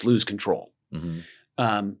do, it's lose control.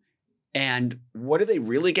 Mm-hmm. And what do they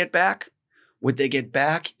really get back? What they get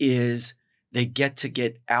back is they get to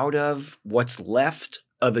get out of what's left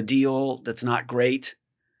of a deal that's not great.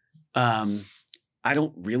 I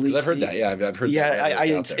don't really. I've heard that. Yeah, I've heard. Yeah,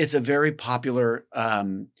 it's a very popular,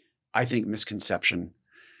 I think, misconception.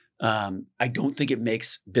 I don't think it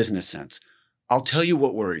makes business sense. I'll tell you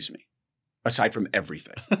what worries me, aside from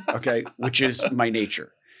everything. Okay, which is my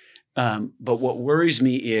nature. But what worries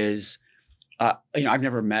me is, I've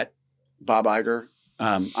never met Bob Iger.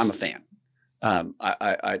 I'm a fan.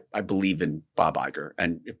 I believe in Bob Iger,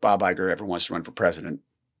 and if Bob Iger ever wants to run for president,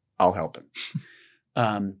 I'll help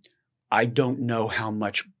him. I don't know how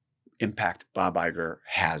much impact Bob Iger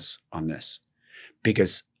has on this,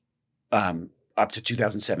 because up to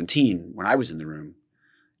 2017, when I was in the room,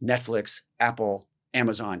 Netflix, Apple,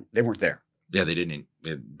 Amazon, they weren't there. Yeah, they didn't.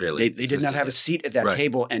 They barely. They did not have a seat at that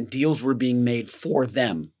table, and deals were being made for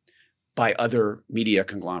them by other media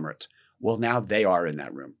conglomerates. Well, now they are in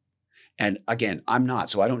that room. And again, I'm not.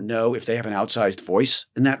 So I don't know if they have an outsized voice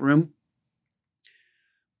in that room.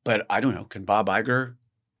 But I don't know. Can Bob Iger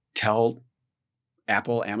tell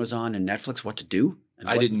Apple, Amazon, and Netflix what to do? And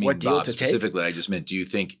I didn't mean what deal Bob to specifically. take? I just meant, do you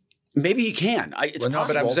think? Maybe he can. It's possible. No,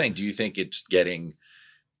 but I'm saying, do you think it's getting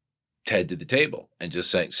Ted to the table and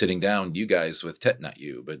just sitting down, you guys with Ted, not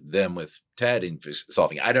you, but them with Ted and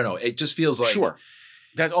solving it? I don't know. It just feels like. Sure.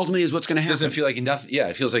 That ultimately is what's going to happen. It doesn't feel like enough. Yeah,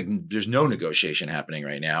 it feels like there's no negotiation happening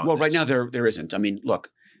right now. Well, right now there isn't. I mean, look,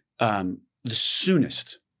 the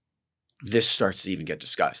soonest this starts to even get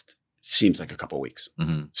discussed seems like a couple of weeks.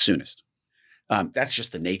 Mm-hmm. Soonest. That's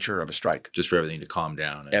just the nature of a strike. Just for everything to calm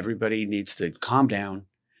down. Everybody needs to calm down.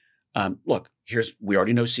 Look, we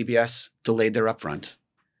already know CBS delayed their upfront.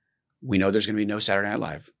 We know there's going to be no Saturday Night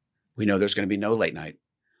Live. We know there's going to be no late night.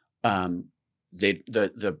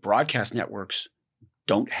 The broadcast networks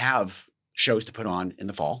don't have shows to put on in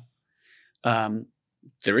the fall.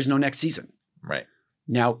 There is no next season. Right.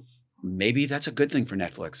 Now, maybe that's a good thing for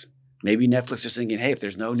Netflix. Maybe Netflix is thinking, hey, if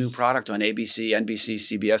there's no new product on ABC, NBC,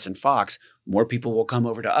 CBS, and Fox, more people will come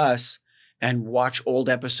over to us and watch old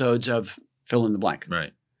episodes of fill in the blank.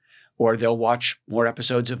 Right. Or they'll watch more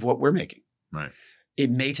episodes of what we're making. Right. It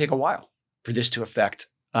may take a while for this to affect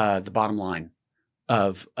the bottom line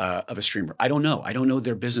of a streamer. I don't know. I don't know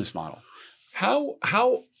their business model.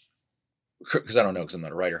 How because I don't know, because I'm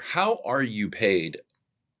not a writer. How are you paid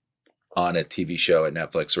on a TV show at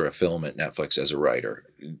Netflix or a film at Netflix as a writer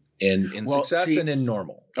in Well, success see- and in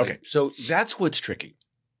normal? Okay, so that's what's tricky.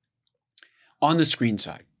 On the screen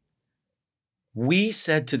side, we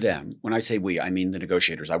said to them, when I say we, I mean the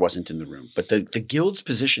negotiators. I wasn't in the room. But the guild's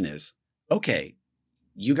position is, okay,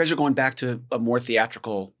 you guys are going back to a more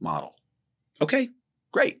theatrical model. Okay,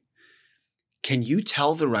 great. Can you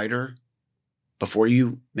tell the writer before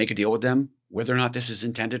you make a deal with them whether or not this is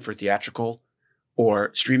intended for theatrical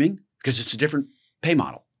or streaming? Because it's a different pay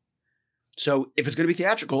model. So if it's going to be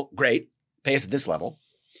theatrical, great, pay us at this level.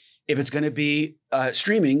 If it's going to be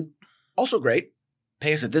streaming, also great,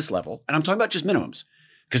 pay us at this level. And I'm talking about just minimums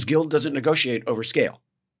because Guild doesn't negotiate over scale,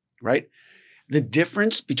 right? The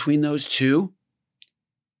difference between those two,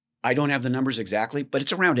 I don't have the numbers exactly, but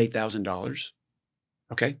it's around $8,000,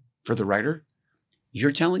 okay, for the writer.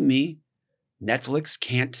 You're telling me Netflix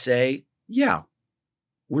can't say, yeah,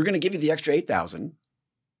 we're going to give you the extra $8,000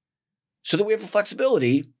 so that we have the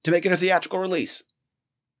flexibility to make it a theatrical release.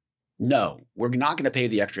 No, we're not going to pay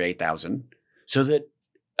the extra $8,000 so that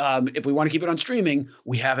if we want to keep it on streaming,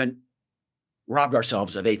 we haven't robbed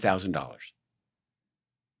ourselves of $8,000.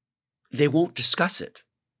 They won't discuss it.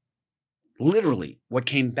 Literally, what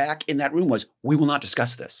came back in that room was, we will not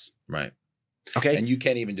discuss this. Right. Okay. And you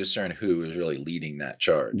can't even discern who is really leading that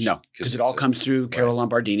charge. No, because it all comes through Carol Right.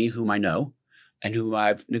 Lombardini, whom I know and whom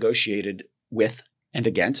I've negotiated with and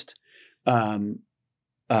against. But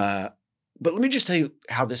let me just tell you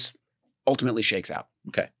how this ultimately shakes out.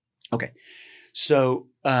 Okay. So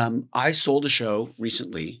I sold a show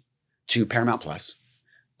recently to Paramount Plus,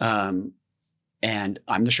 and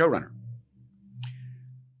I'm the showrunner.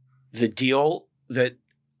 The deal that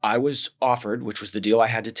I was offered, which was the deal I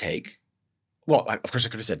had to take, well, of course I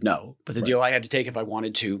could have said no, but the Right. deal I had to take if I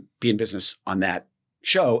wanted to be in business on that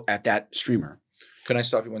show at that streamer. Can I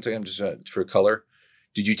stop you 1 second just for color?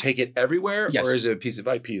 Did you take it everywhere Yes. or is it a piece of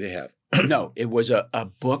IP they have? No, it was a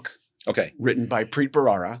book Okay. written by Preet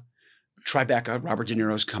Bharara, Tribeca, Robert De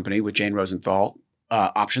Niro's company with Jane Rosenthal,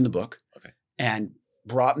 optioned the book, Okay. and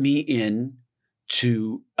brought me in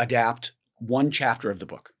to adapt one chapter of the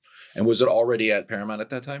book. And was it already at Paramount at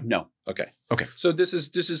that time? No. Okay. Okay. So this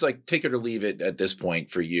is like take it or leave it at this point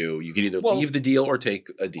for you. You can either Well- leave the deal or take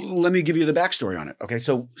a deal. Let me give you the backstory on it. Okay.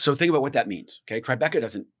 So think about what that means. Okay. Tribeca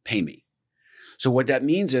doesn't pay me. So what that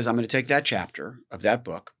means is I'm going to take that chapter of that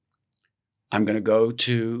book. I'm going to go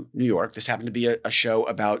to New York. This happened to be a show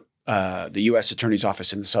about the U.S. Attorney's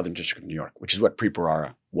Office in the Southern District of New York, which is what Preet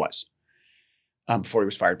Bharara was before he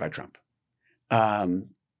was fired by Trump.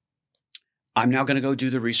 I'm now going to go do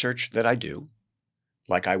the research that I do,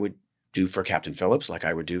 like I would do for Captain Phillips, like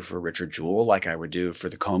I would do for Richard Jewell, like I would do for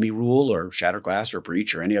the Comey Rule or Shattered Glass or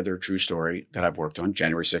Breach or any other true story that I've worked on,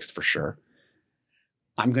 January 6th for sure.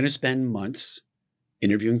 I'm going to spend months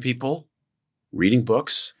interviewing people, reading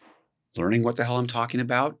books, learning what the hell I'm talking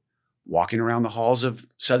about, walking around the halls of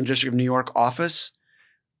Southern District of New York office,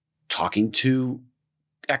 talking to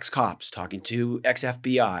ex-cops, talking to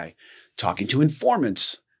ex-FBI, talking to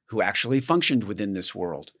informants who actually functioned within this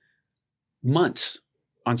world. Months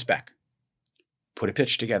on spec. Put a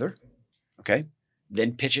pitch together, okay?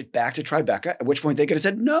 Then pitch it back to Tribeca, at which point they could have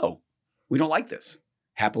said, no, we don't like this.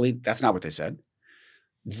 Happily, that's not what they said.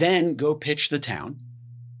 Then go pitch the town.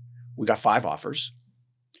 We got 5 offers.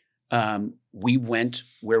 We went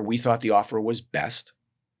where we thought the offer was best.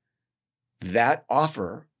 That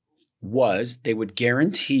offer was they would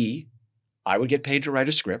guarantee I would get paid to write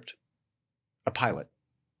a script, a pilot,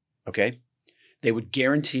 okay? They would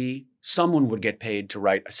guarantee someone would get paid to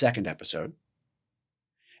write a second episode,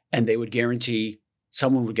 and they would guarantee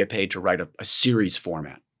someone would get paid to write a series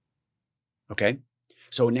format, okay?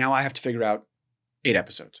 So now I have to figure out 8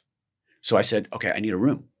 episodes. So I said, okay, I need a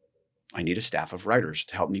room. I need a staff of writers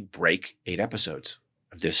to help me break 8 episodes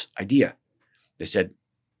of this idea. They said,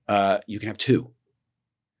 you can have 2.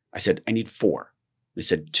 I said, I need 4. They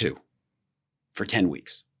said 2 for 10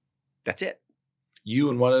 weeks. That's it. You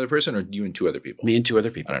and one other person or you and 2 other people? Me and 2 other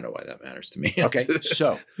I people. don't know why that matters to me. Okay.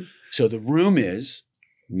 So the room is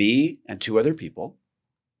me and 2 other people,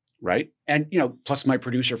 right? And, plus my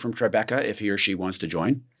producer from Tribeca, if he or she wants to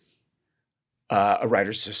join, a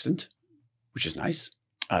writer's assistant, which is nice,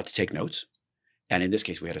 to take notes. And in this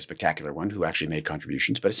case, we had a spectacular one who actually made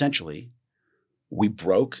contributions. But essentially, we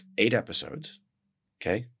broke 8 episodes,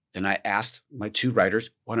 okay? Then I asked my 2 writers,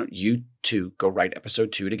 why don't you 2 go write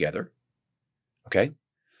episode 2 together, okay?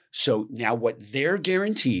 So now what they're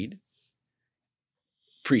guaranteed,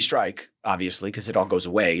 pre-strike, obviously, because it all goes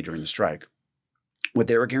away during the strike, what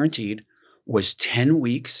they were guaranteed was 10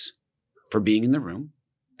 weeks for being in the room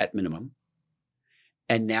at minimum,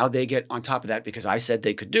 And now they get on top of that because I said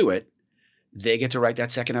they could do it. They get to write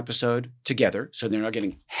that second episode together. So they're not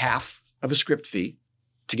getting half of a script fee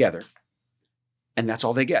together. And that's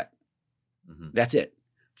all they get. Mm-hmm. That's it.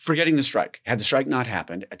 Forgetting the strike. Had the strike not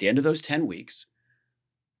happened, at the end of those 10 weeks,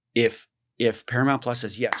 if Paramount Plus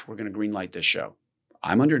says, yes, we're going to greenlight this show,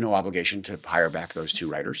 I'm under no obligation to hire back those 2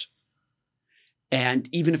 writers.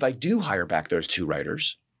 And even if I do hire back those 2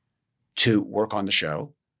 writers to work on the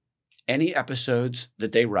show, any episodes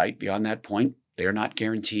that they write beyond that point, they are not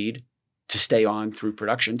guaranteed to stay on through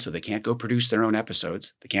production. So they can't go produce their own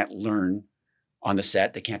episodes. They can't learn on the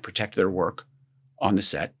set. They can't protect their work on the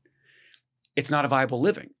set. It's not a viable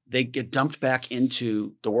living. They get dumped back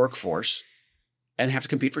into the workforce and have to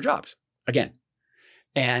compete for jobs again.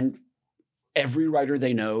 And every writer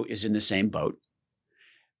they know is in the same boat.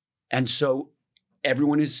 And so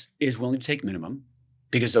everyone is willing to take minimum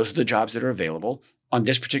because those are the jobs that are available. On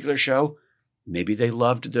this particular show, maybe they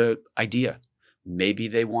loved the idea. Maybe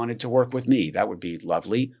they wanted to work with me. That would be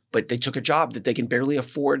lovely. But they took a job that they can barely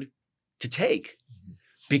afford to take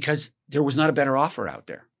because there was not a better offer out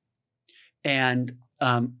there. And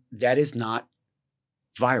that is not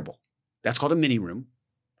viable. That's called a mini room.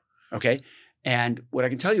 Okay. And what I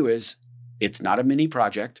can tell you is it's not a mini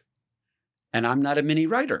project and I'm not a mini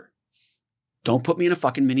writer. Don't put me in a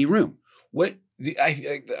fucking mini room. What I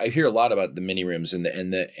hear a lot about the mini rooms and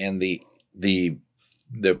the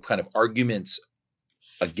kind of arguments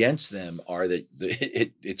against them are that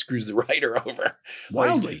it screws the writer over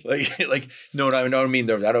wildly. No, I don't mean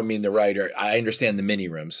the writer. I understand the mini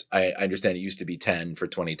rooms. I understand it used to be 10 for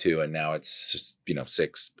 22 and now it's just,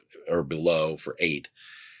 6 or below for 8.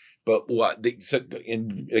 But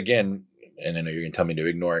again, and I know you're going to tell me to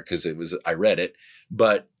ignore it because I read it,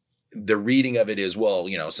 but the reading of it is, well,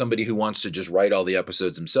 somebody who wants to just write all the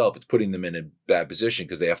episodes himself, it's putting them in a bad position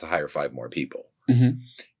because they have to hire 5 more people. Mm-hmm.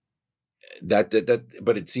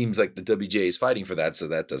 But it seems like the WGA is fighting for that, so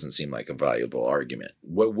that doesn't seem like a valuable argument.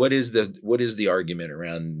 What is the argument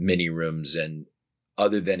around mini rooms, and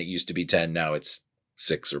other than it used to be 10, now it's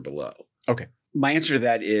 6 or below? Okay, my answer to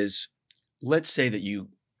that is, let's say that you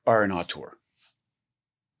are an auteur,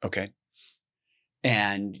 okay,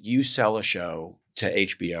 and you sell a show to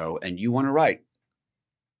HBO and you want to write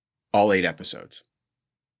all 8 episodes.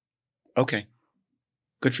 Okay,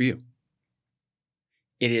 good for you.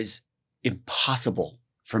 It is impossible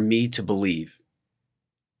for me to believe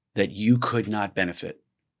that you could not benefit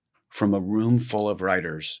from a room full of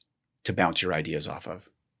writers to bounce your ideas off of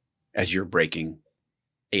as you're breaking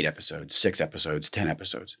 8 episodes, 6 episodes, 10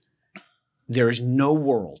 episodes. There is no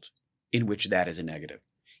world in which that is a negative.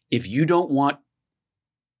 If you don't want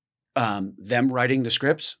them writing the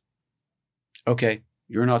scripts, okay,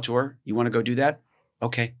 you're an auteur, you want to go do that?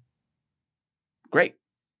 Okay, great.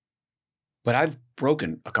 But I've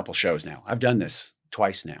broken a couple shows now. I've done this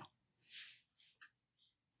twice now.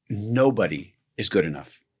 Nobody is good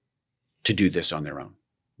enough to do this on their own.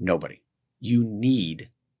 Nobody.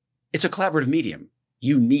 It's a collaborative medium.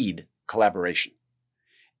 You need collaboration.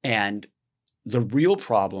 And the real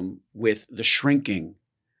problem with the shrinking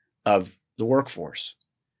of the workforce,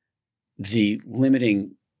 the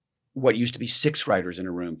limiting what used to be 6 writers in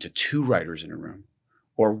a room to 2 writers in a room,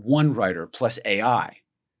 or 1 writer plus AI,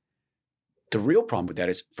 the real problem with that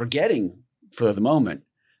is forgetting for the moment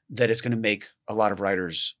that it's going to make a lot of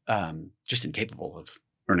writers just incapable of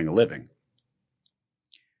earning a living.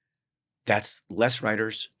 That's less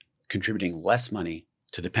writers contributing less money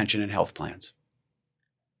to the pension and health plans.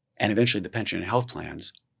 And eventually the pension and health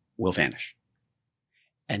plans will vanish.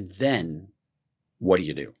 And then what do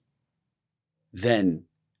you do? Then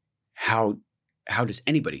how does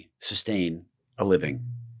anybody sustain a living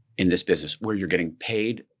in this business where you're getting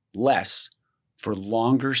paid less for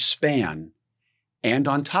longer span, and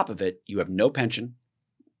on top of it, you have no pension,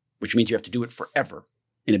 which means you have to do it forever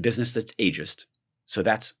in a business that's ageist. So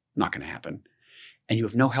that's not going to happen. And you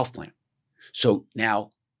have no health plan. So now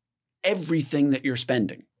everything that you're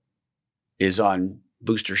spending is on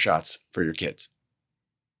booster shots for your kids.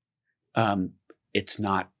 It's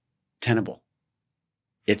not tenable.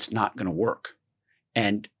 It's not going to work.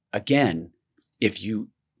 And again, if you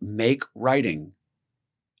make writing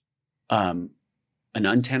an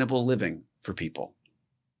untenable living for people,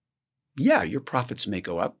 yeah, your profits may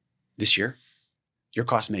go up this year. Your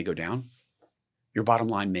costs may go down. Your bottom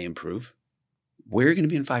line may improve. Where are you going to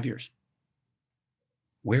be in 5 years?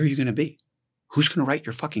 Where are you going to be? Who's going to write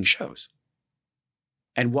your fucking shows?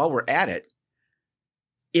 And while we're at it,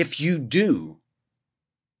 if you do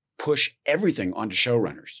push everything onto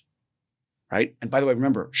showrunners, right? And by the way,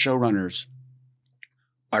 remember, showrunners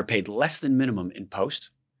are paid less than minimum in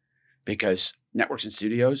post because networks and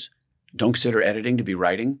studios don't consider editing to be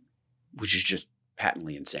writing, which is just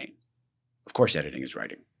patently insane. Of course, editing is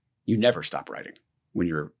writing. You never stop writing when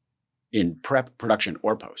you're in prep, production,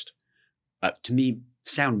 or post. To me,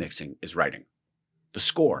 sound mixing is writing. The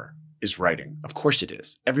score is writing. Of course it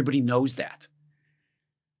is. Everybody knows that.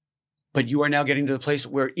 But you are now getting to the place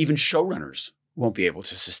where even showrunners won't be able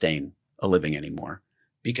to sustain a living anymore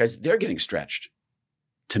because they're getting stretched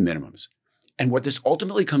to minimums. And what this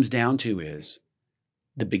ultimately comes down to is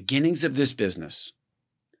the beginnings of this business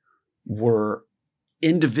were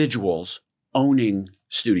individuals owning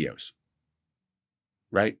studios,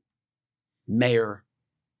 right? Mayer,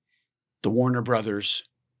 the Warner Brothers,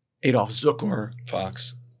 Adolph Zukor,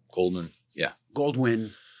 Fox, Goldman. Yeah.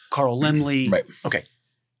 Goldwyn, Carl Laemmle. Right. Okay.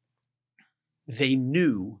 They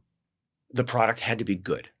knew the product had to be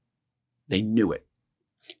good. They knew it.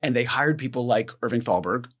 And they hired people like Irving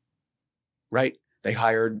Thalberg, right? They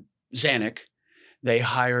hired Zanuck. They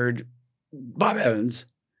hired Bob Evans,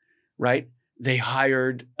 right? They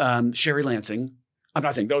hired Sherry Lansing. I'm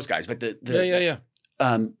not saying those guys, but Yeah.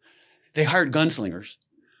 They hired gunslingers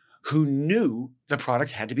who knew the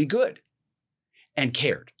product had to be good and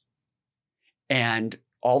cared. And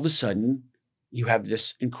all of a sudden, you have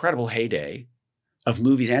this incredible heyday of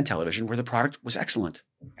movies and television where the product was excellent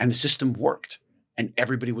and the system worked and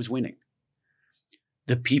everybody was winning.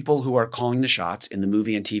 The people who are calling the shots in the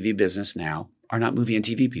movie and TV business now are not movie and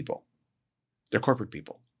TV people. They're corporate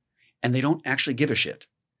people. And they don't actually give a shit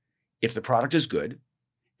if the product is good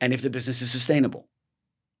and if the business is sustainable,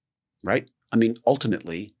 right? I mean,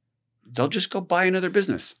 ultimately, they'll just go buy another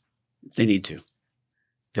business if they need to.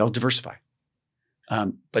 They'll diversify.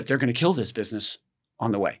 But they're going to kill this business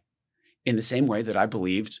on the way. In the same way that I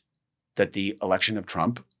believed that the election of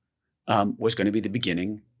Trump was going to be the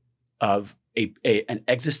beginning of an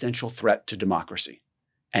existential threat to democracy.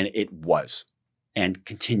 And it was and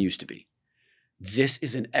continues to be. This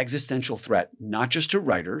is an existential threat, not just to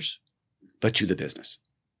writers, but to the business.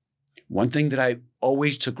 One thing that I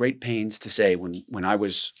always took great pains to say when I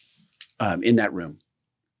was in that room,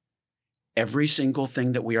 every single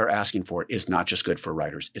thing that we are asking for is not just good for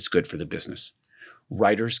writers, it's good for the business.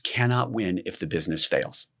 Writers cannot win if the business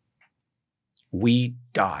fails. We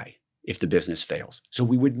die if the business fails. So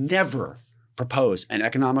we would never propose an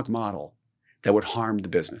economic model that would harm the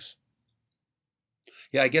business.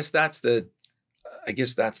 Yeah, I guess that's the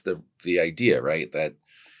idea, right? That,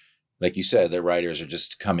 like you said, the writers are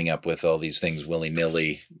just coming up with all these things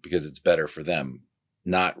willy-nilly because it's better for them.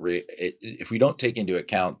 If we don't take into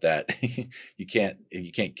account that you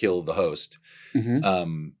can't kill the host,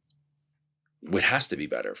 it has to be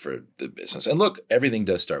better for the business. And look, everything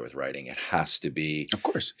does start with writing. It has to be, of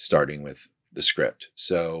course, starting with the script.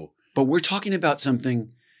 So, but we're talking about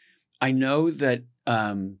something. I know that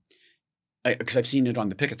because I've seen it on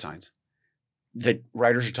the picket signs, that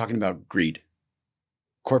writers are talking about greed,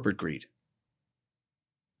 corporate greed.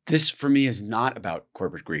 This, for me, is not about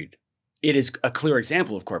corporate greed. It is a clear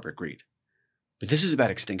example of corporate greed, but this is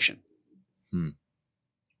about extinction.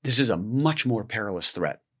 This is a much more perilous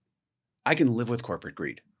threat. I can live with corporate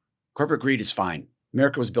greed. Corporate greed is fine.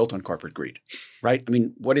 America was built on corporate greed, right? I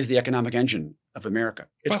mean, what is the economic engine of America?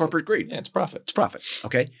 It's profit. Corporate greed. Yeah, it's profit. It's profit,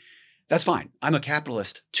 okay? That's fine. I'm a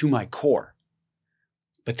capitalist to my core.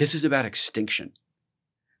 But this is about extinction.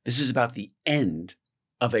 This is about the end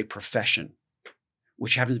of a profession,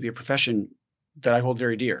 which happens to be a profession that I hold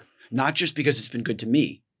very dear. Not just because it's been good to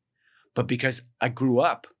me, but because I grew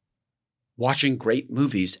up watching great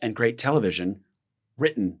movies and great television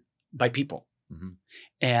written by people.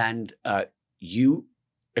 And you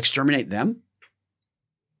exterminate them?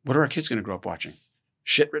 What are our kids going to grow up watching?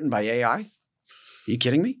 Shit written by AI? Are you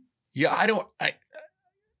kidding me? Yeah,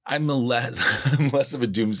 I'm less of a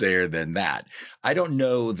doomsayer than that. I don't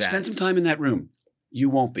know that. Spend some time in that room. You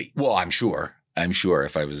won't be. Well, I'm sure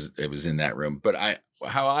if I was in that room. But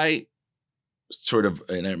how I sort of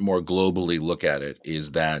more globally look at it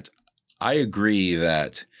is that I agree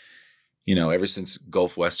that, ever since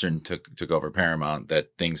Gulf Western took over Paramount,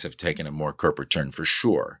 that things have taken a more corporate turn for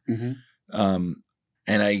sure. And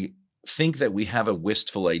I think that we have a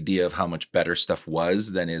wistful idea of how much better stuff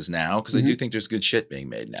was than is now, because I do think there's good shit being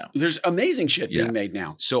made now. There's amazing shit being made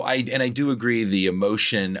now. So I do agree the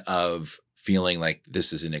emotion of feeling like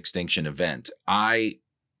this is an extinction event.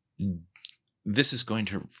 This is going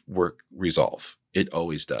to resolve. It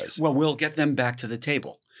always does. Well, we'll get them back to the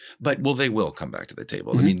table. But they will come back to the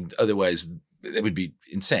table. I mean, otherwise it would be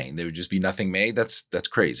insane. There would just be nothing made. That's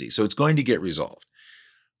crazy. So it's going to get resolved.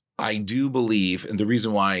 I do believe, and the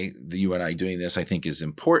reason why you and I doing this, I think, is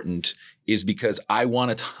important, is because I want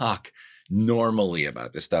to talk normally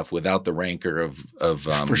about this stuff without the rancor of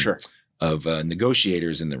For sure. of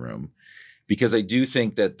negotiators in the room, because I do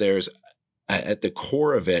think that there's at the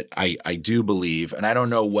core of it, I do believe, and I don't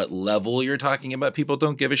know what level you're talking about, people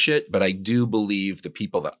don't give a shit, but I do believe the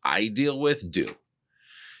people that I deal with do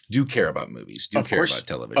care about movies, do care about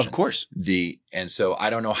television. Of course. And so I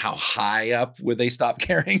don't know how high up would they stop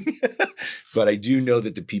caring, but I do know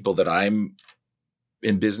that the people that I'm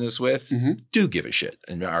in business with do give a shit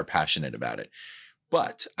and are passionate about it.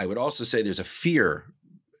 But I would also say there's a fear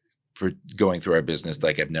for going through our business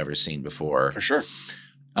like I've never seen before. For sure.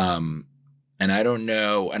 And I don't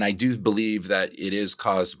know. And I do believe that it is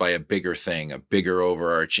caused by a bigger thing, a bigger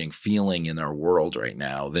overarching feeling in our world right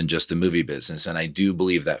now than just the movie business. And I do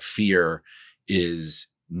believe that fear is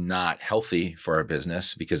not healthy for our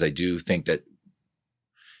business, because I do think that,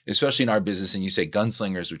 especially in our business, and you say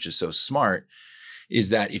gunslingers, which is so smart, is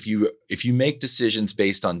that if you make decisions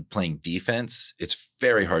based on playing defense, it's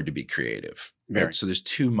very hard to be creative. Right? So there's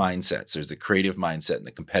two mindsets. There's the creative mindset and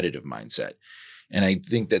the competitive mindset. And I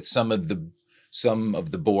think that some of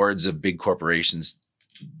the boards of big corporations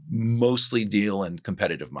mostly deal in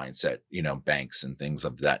competitive mindset, banks and things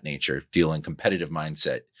of that nature deal in competitive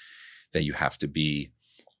mindset, that you have to be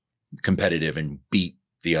competitive and beat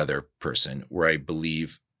the other person, where I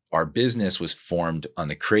believe our business was formed on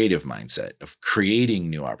the creative mindset of creating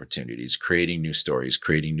new opportunities, creating new stories,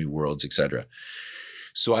 creating new worlds, etc.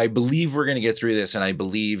 So I believe we're going to get through this. And I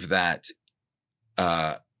believe that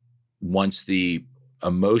once the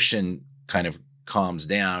emotion kind of calms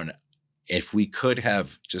down, if we could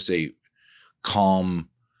have just a calm,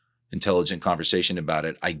 intelligent conversation about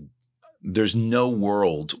it, there's no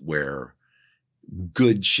world where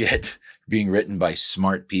good shit being written by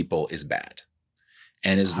smart people is bad.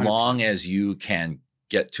 And as 100%. Long as you can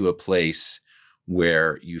get to a place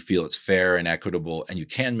where you feel it's fair and equitable and you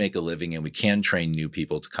can make a living and we can train new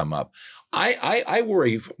people to come up. I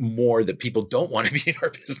worry more that people don't want to be in our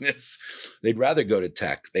business. They'd rather go to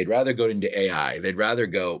tech. They'd rather go into AI. They'd rather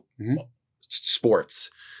go sports,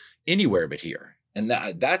 anywhere but here. And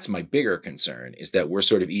that's my bigger concern, is that we're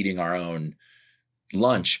sort of eating our own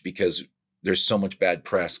lunch because there's so much bad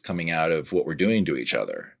press coming out of what we're doing to each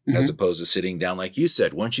other, as opposed to sitting down, like you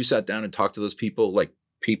said. Once you sat down and talked to those people,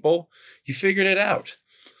 you figured it out.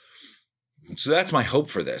 So that's my hope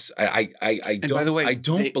for this. I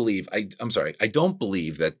don't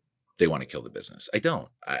believe that they want to kill the business. I don't.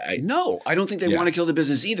 No, I don't think they want to kill the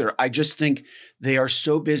business either. I just think they are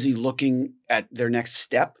so busy looking at their next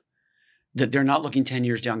step that they're not looking 10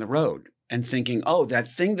 years down the road and thinking, oh, that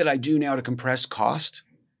thing that I do now to compress cost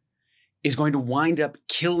is going to wind up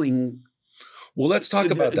killing. Well, let's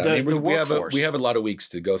talk about that. We have a lot of weeks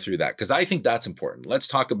to go through that, because I think that's important. Let's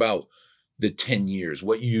talk about the 10 years,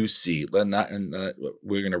 what you see. We're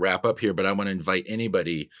going to wrap up here, but I want to invite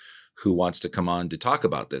anybody who wants to come on to talk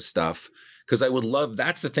about this stuff, because I would love,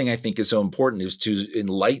 that's the thing I think is so important, is to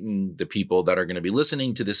enlighten the people that are going to be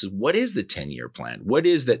listening to this. What is the 10-year plan? What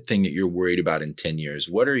is that thing that you're worried about in 10 years?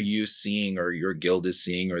 What are you seeing, or your guild is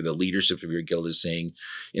seeing, or the leadership of your guild is seeing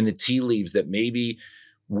in the tea leaves that maybe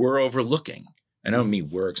we're overlooking? I don't mean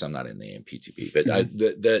we're, because I'm not in the AMPTP, but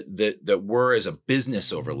that we're as a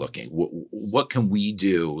business overlooking. What can we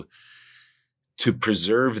do to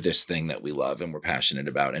preserve this thing that we love and we're passionate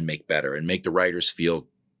about, and make better, and make the writers feel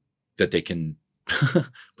that they can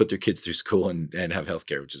put their kids through school and have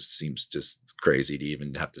healthcare, which just seems just crazy to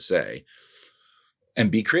even have to say, and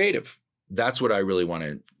be creative. That's what I really want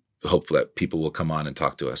to hope that people will come on and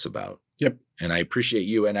talk to us about. Yep. And I appreciate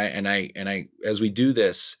you. And I, as we do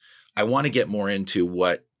this, I want to get more into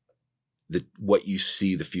what you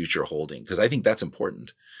see the future holding, because I think that's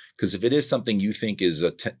important. Because if it is something you think is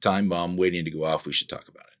a time bomb waiting to go off, we should talk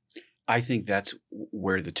about it. I think that's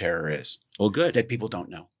where the terror is. Well, good. That people don't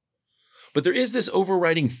know. But there is this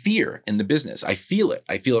overriding fear in the business. I feel it.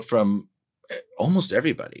 I feel it from almost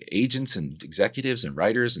everybody, agents and executives and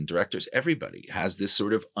writers and directors. Everybody has this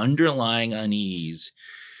sort of underlying unease.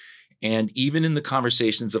 And even in the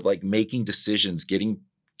conversations of like making decisions, getting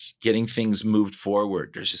things moved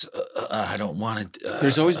forward, there's just I don't want to.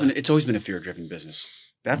 It's always been a fear-driven business.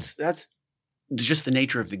 That's just the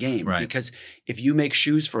nature of the game, right? Because if you make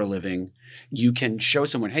shoes for a living, you can show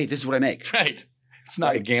someone, hey, this is what I make. Right. It's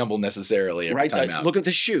not a gamble necessarily every time out. Look at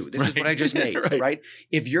the shoe. This is what I just made. right.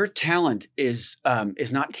 If your talent is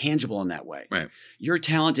not tangible in that way, right? Your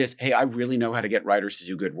talent is, hey, I really know how to get writers to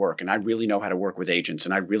do good work, and I really know how to work with agents,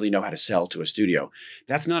 and I really know how to sell to a studio.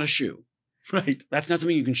 That's not a shoe. Right. That's not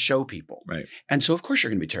something you can show people. Right. And so, of course,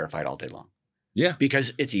 you're going to be terrified all day long. Yeah.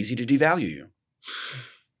 Because it's easy to devalue you.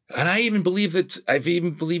 And I even believe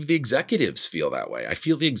the executives feel that way. I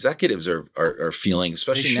feel the executives are feeling,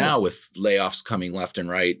 especially now with layoffs coming left and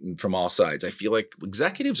right and from all sides. I feel like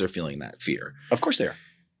executives are feeling that fear. Of course they are.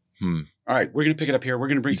 All right, we're going to pick it up here. We're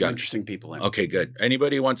going to bring some interesting people in. Okay, good.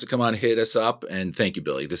 Anybody who wants to come on, hit us up. And thank you,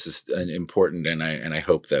 Billy. This is important, and I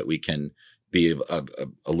hope that we can be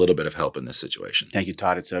a little bit of help in this situation. Thank you,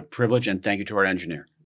 Todd. It's a privilege, and thank you to our engineer.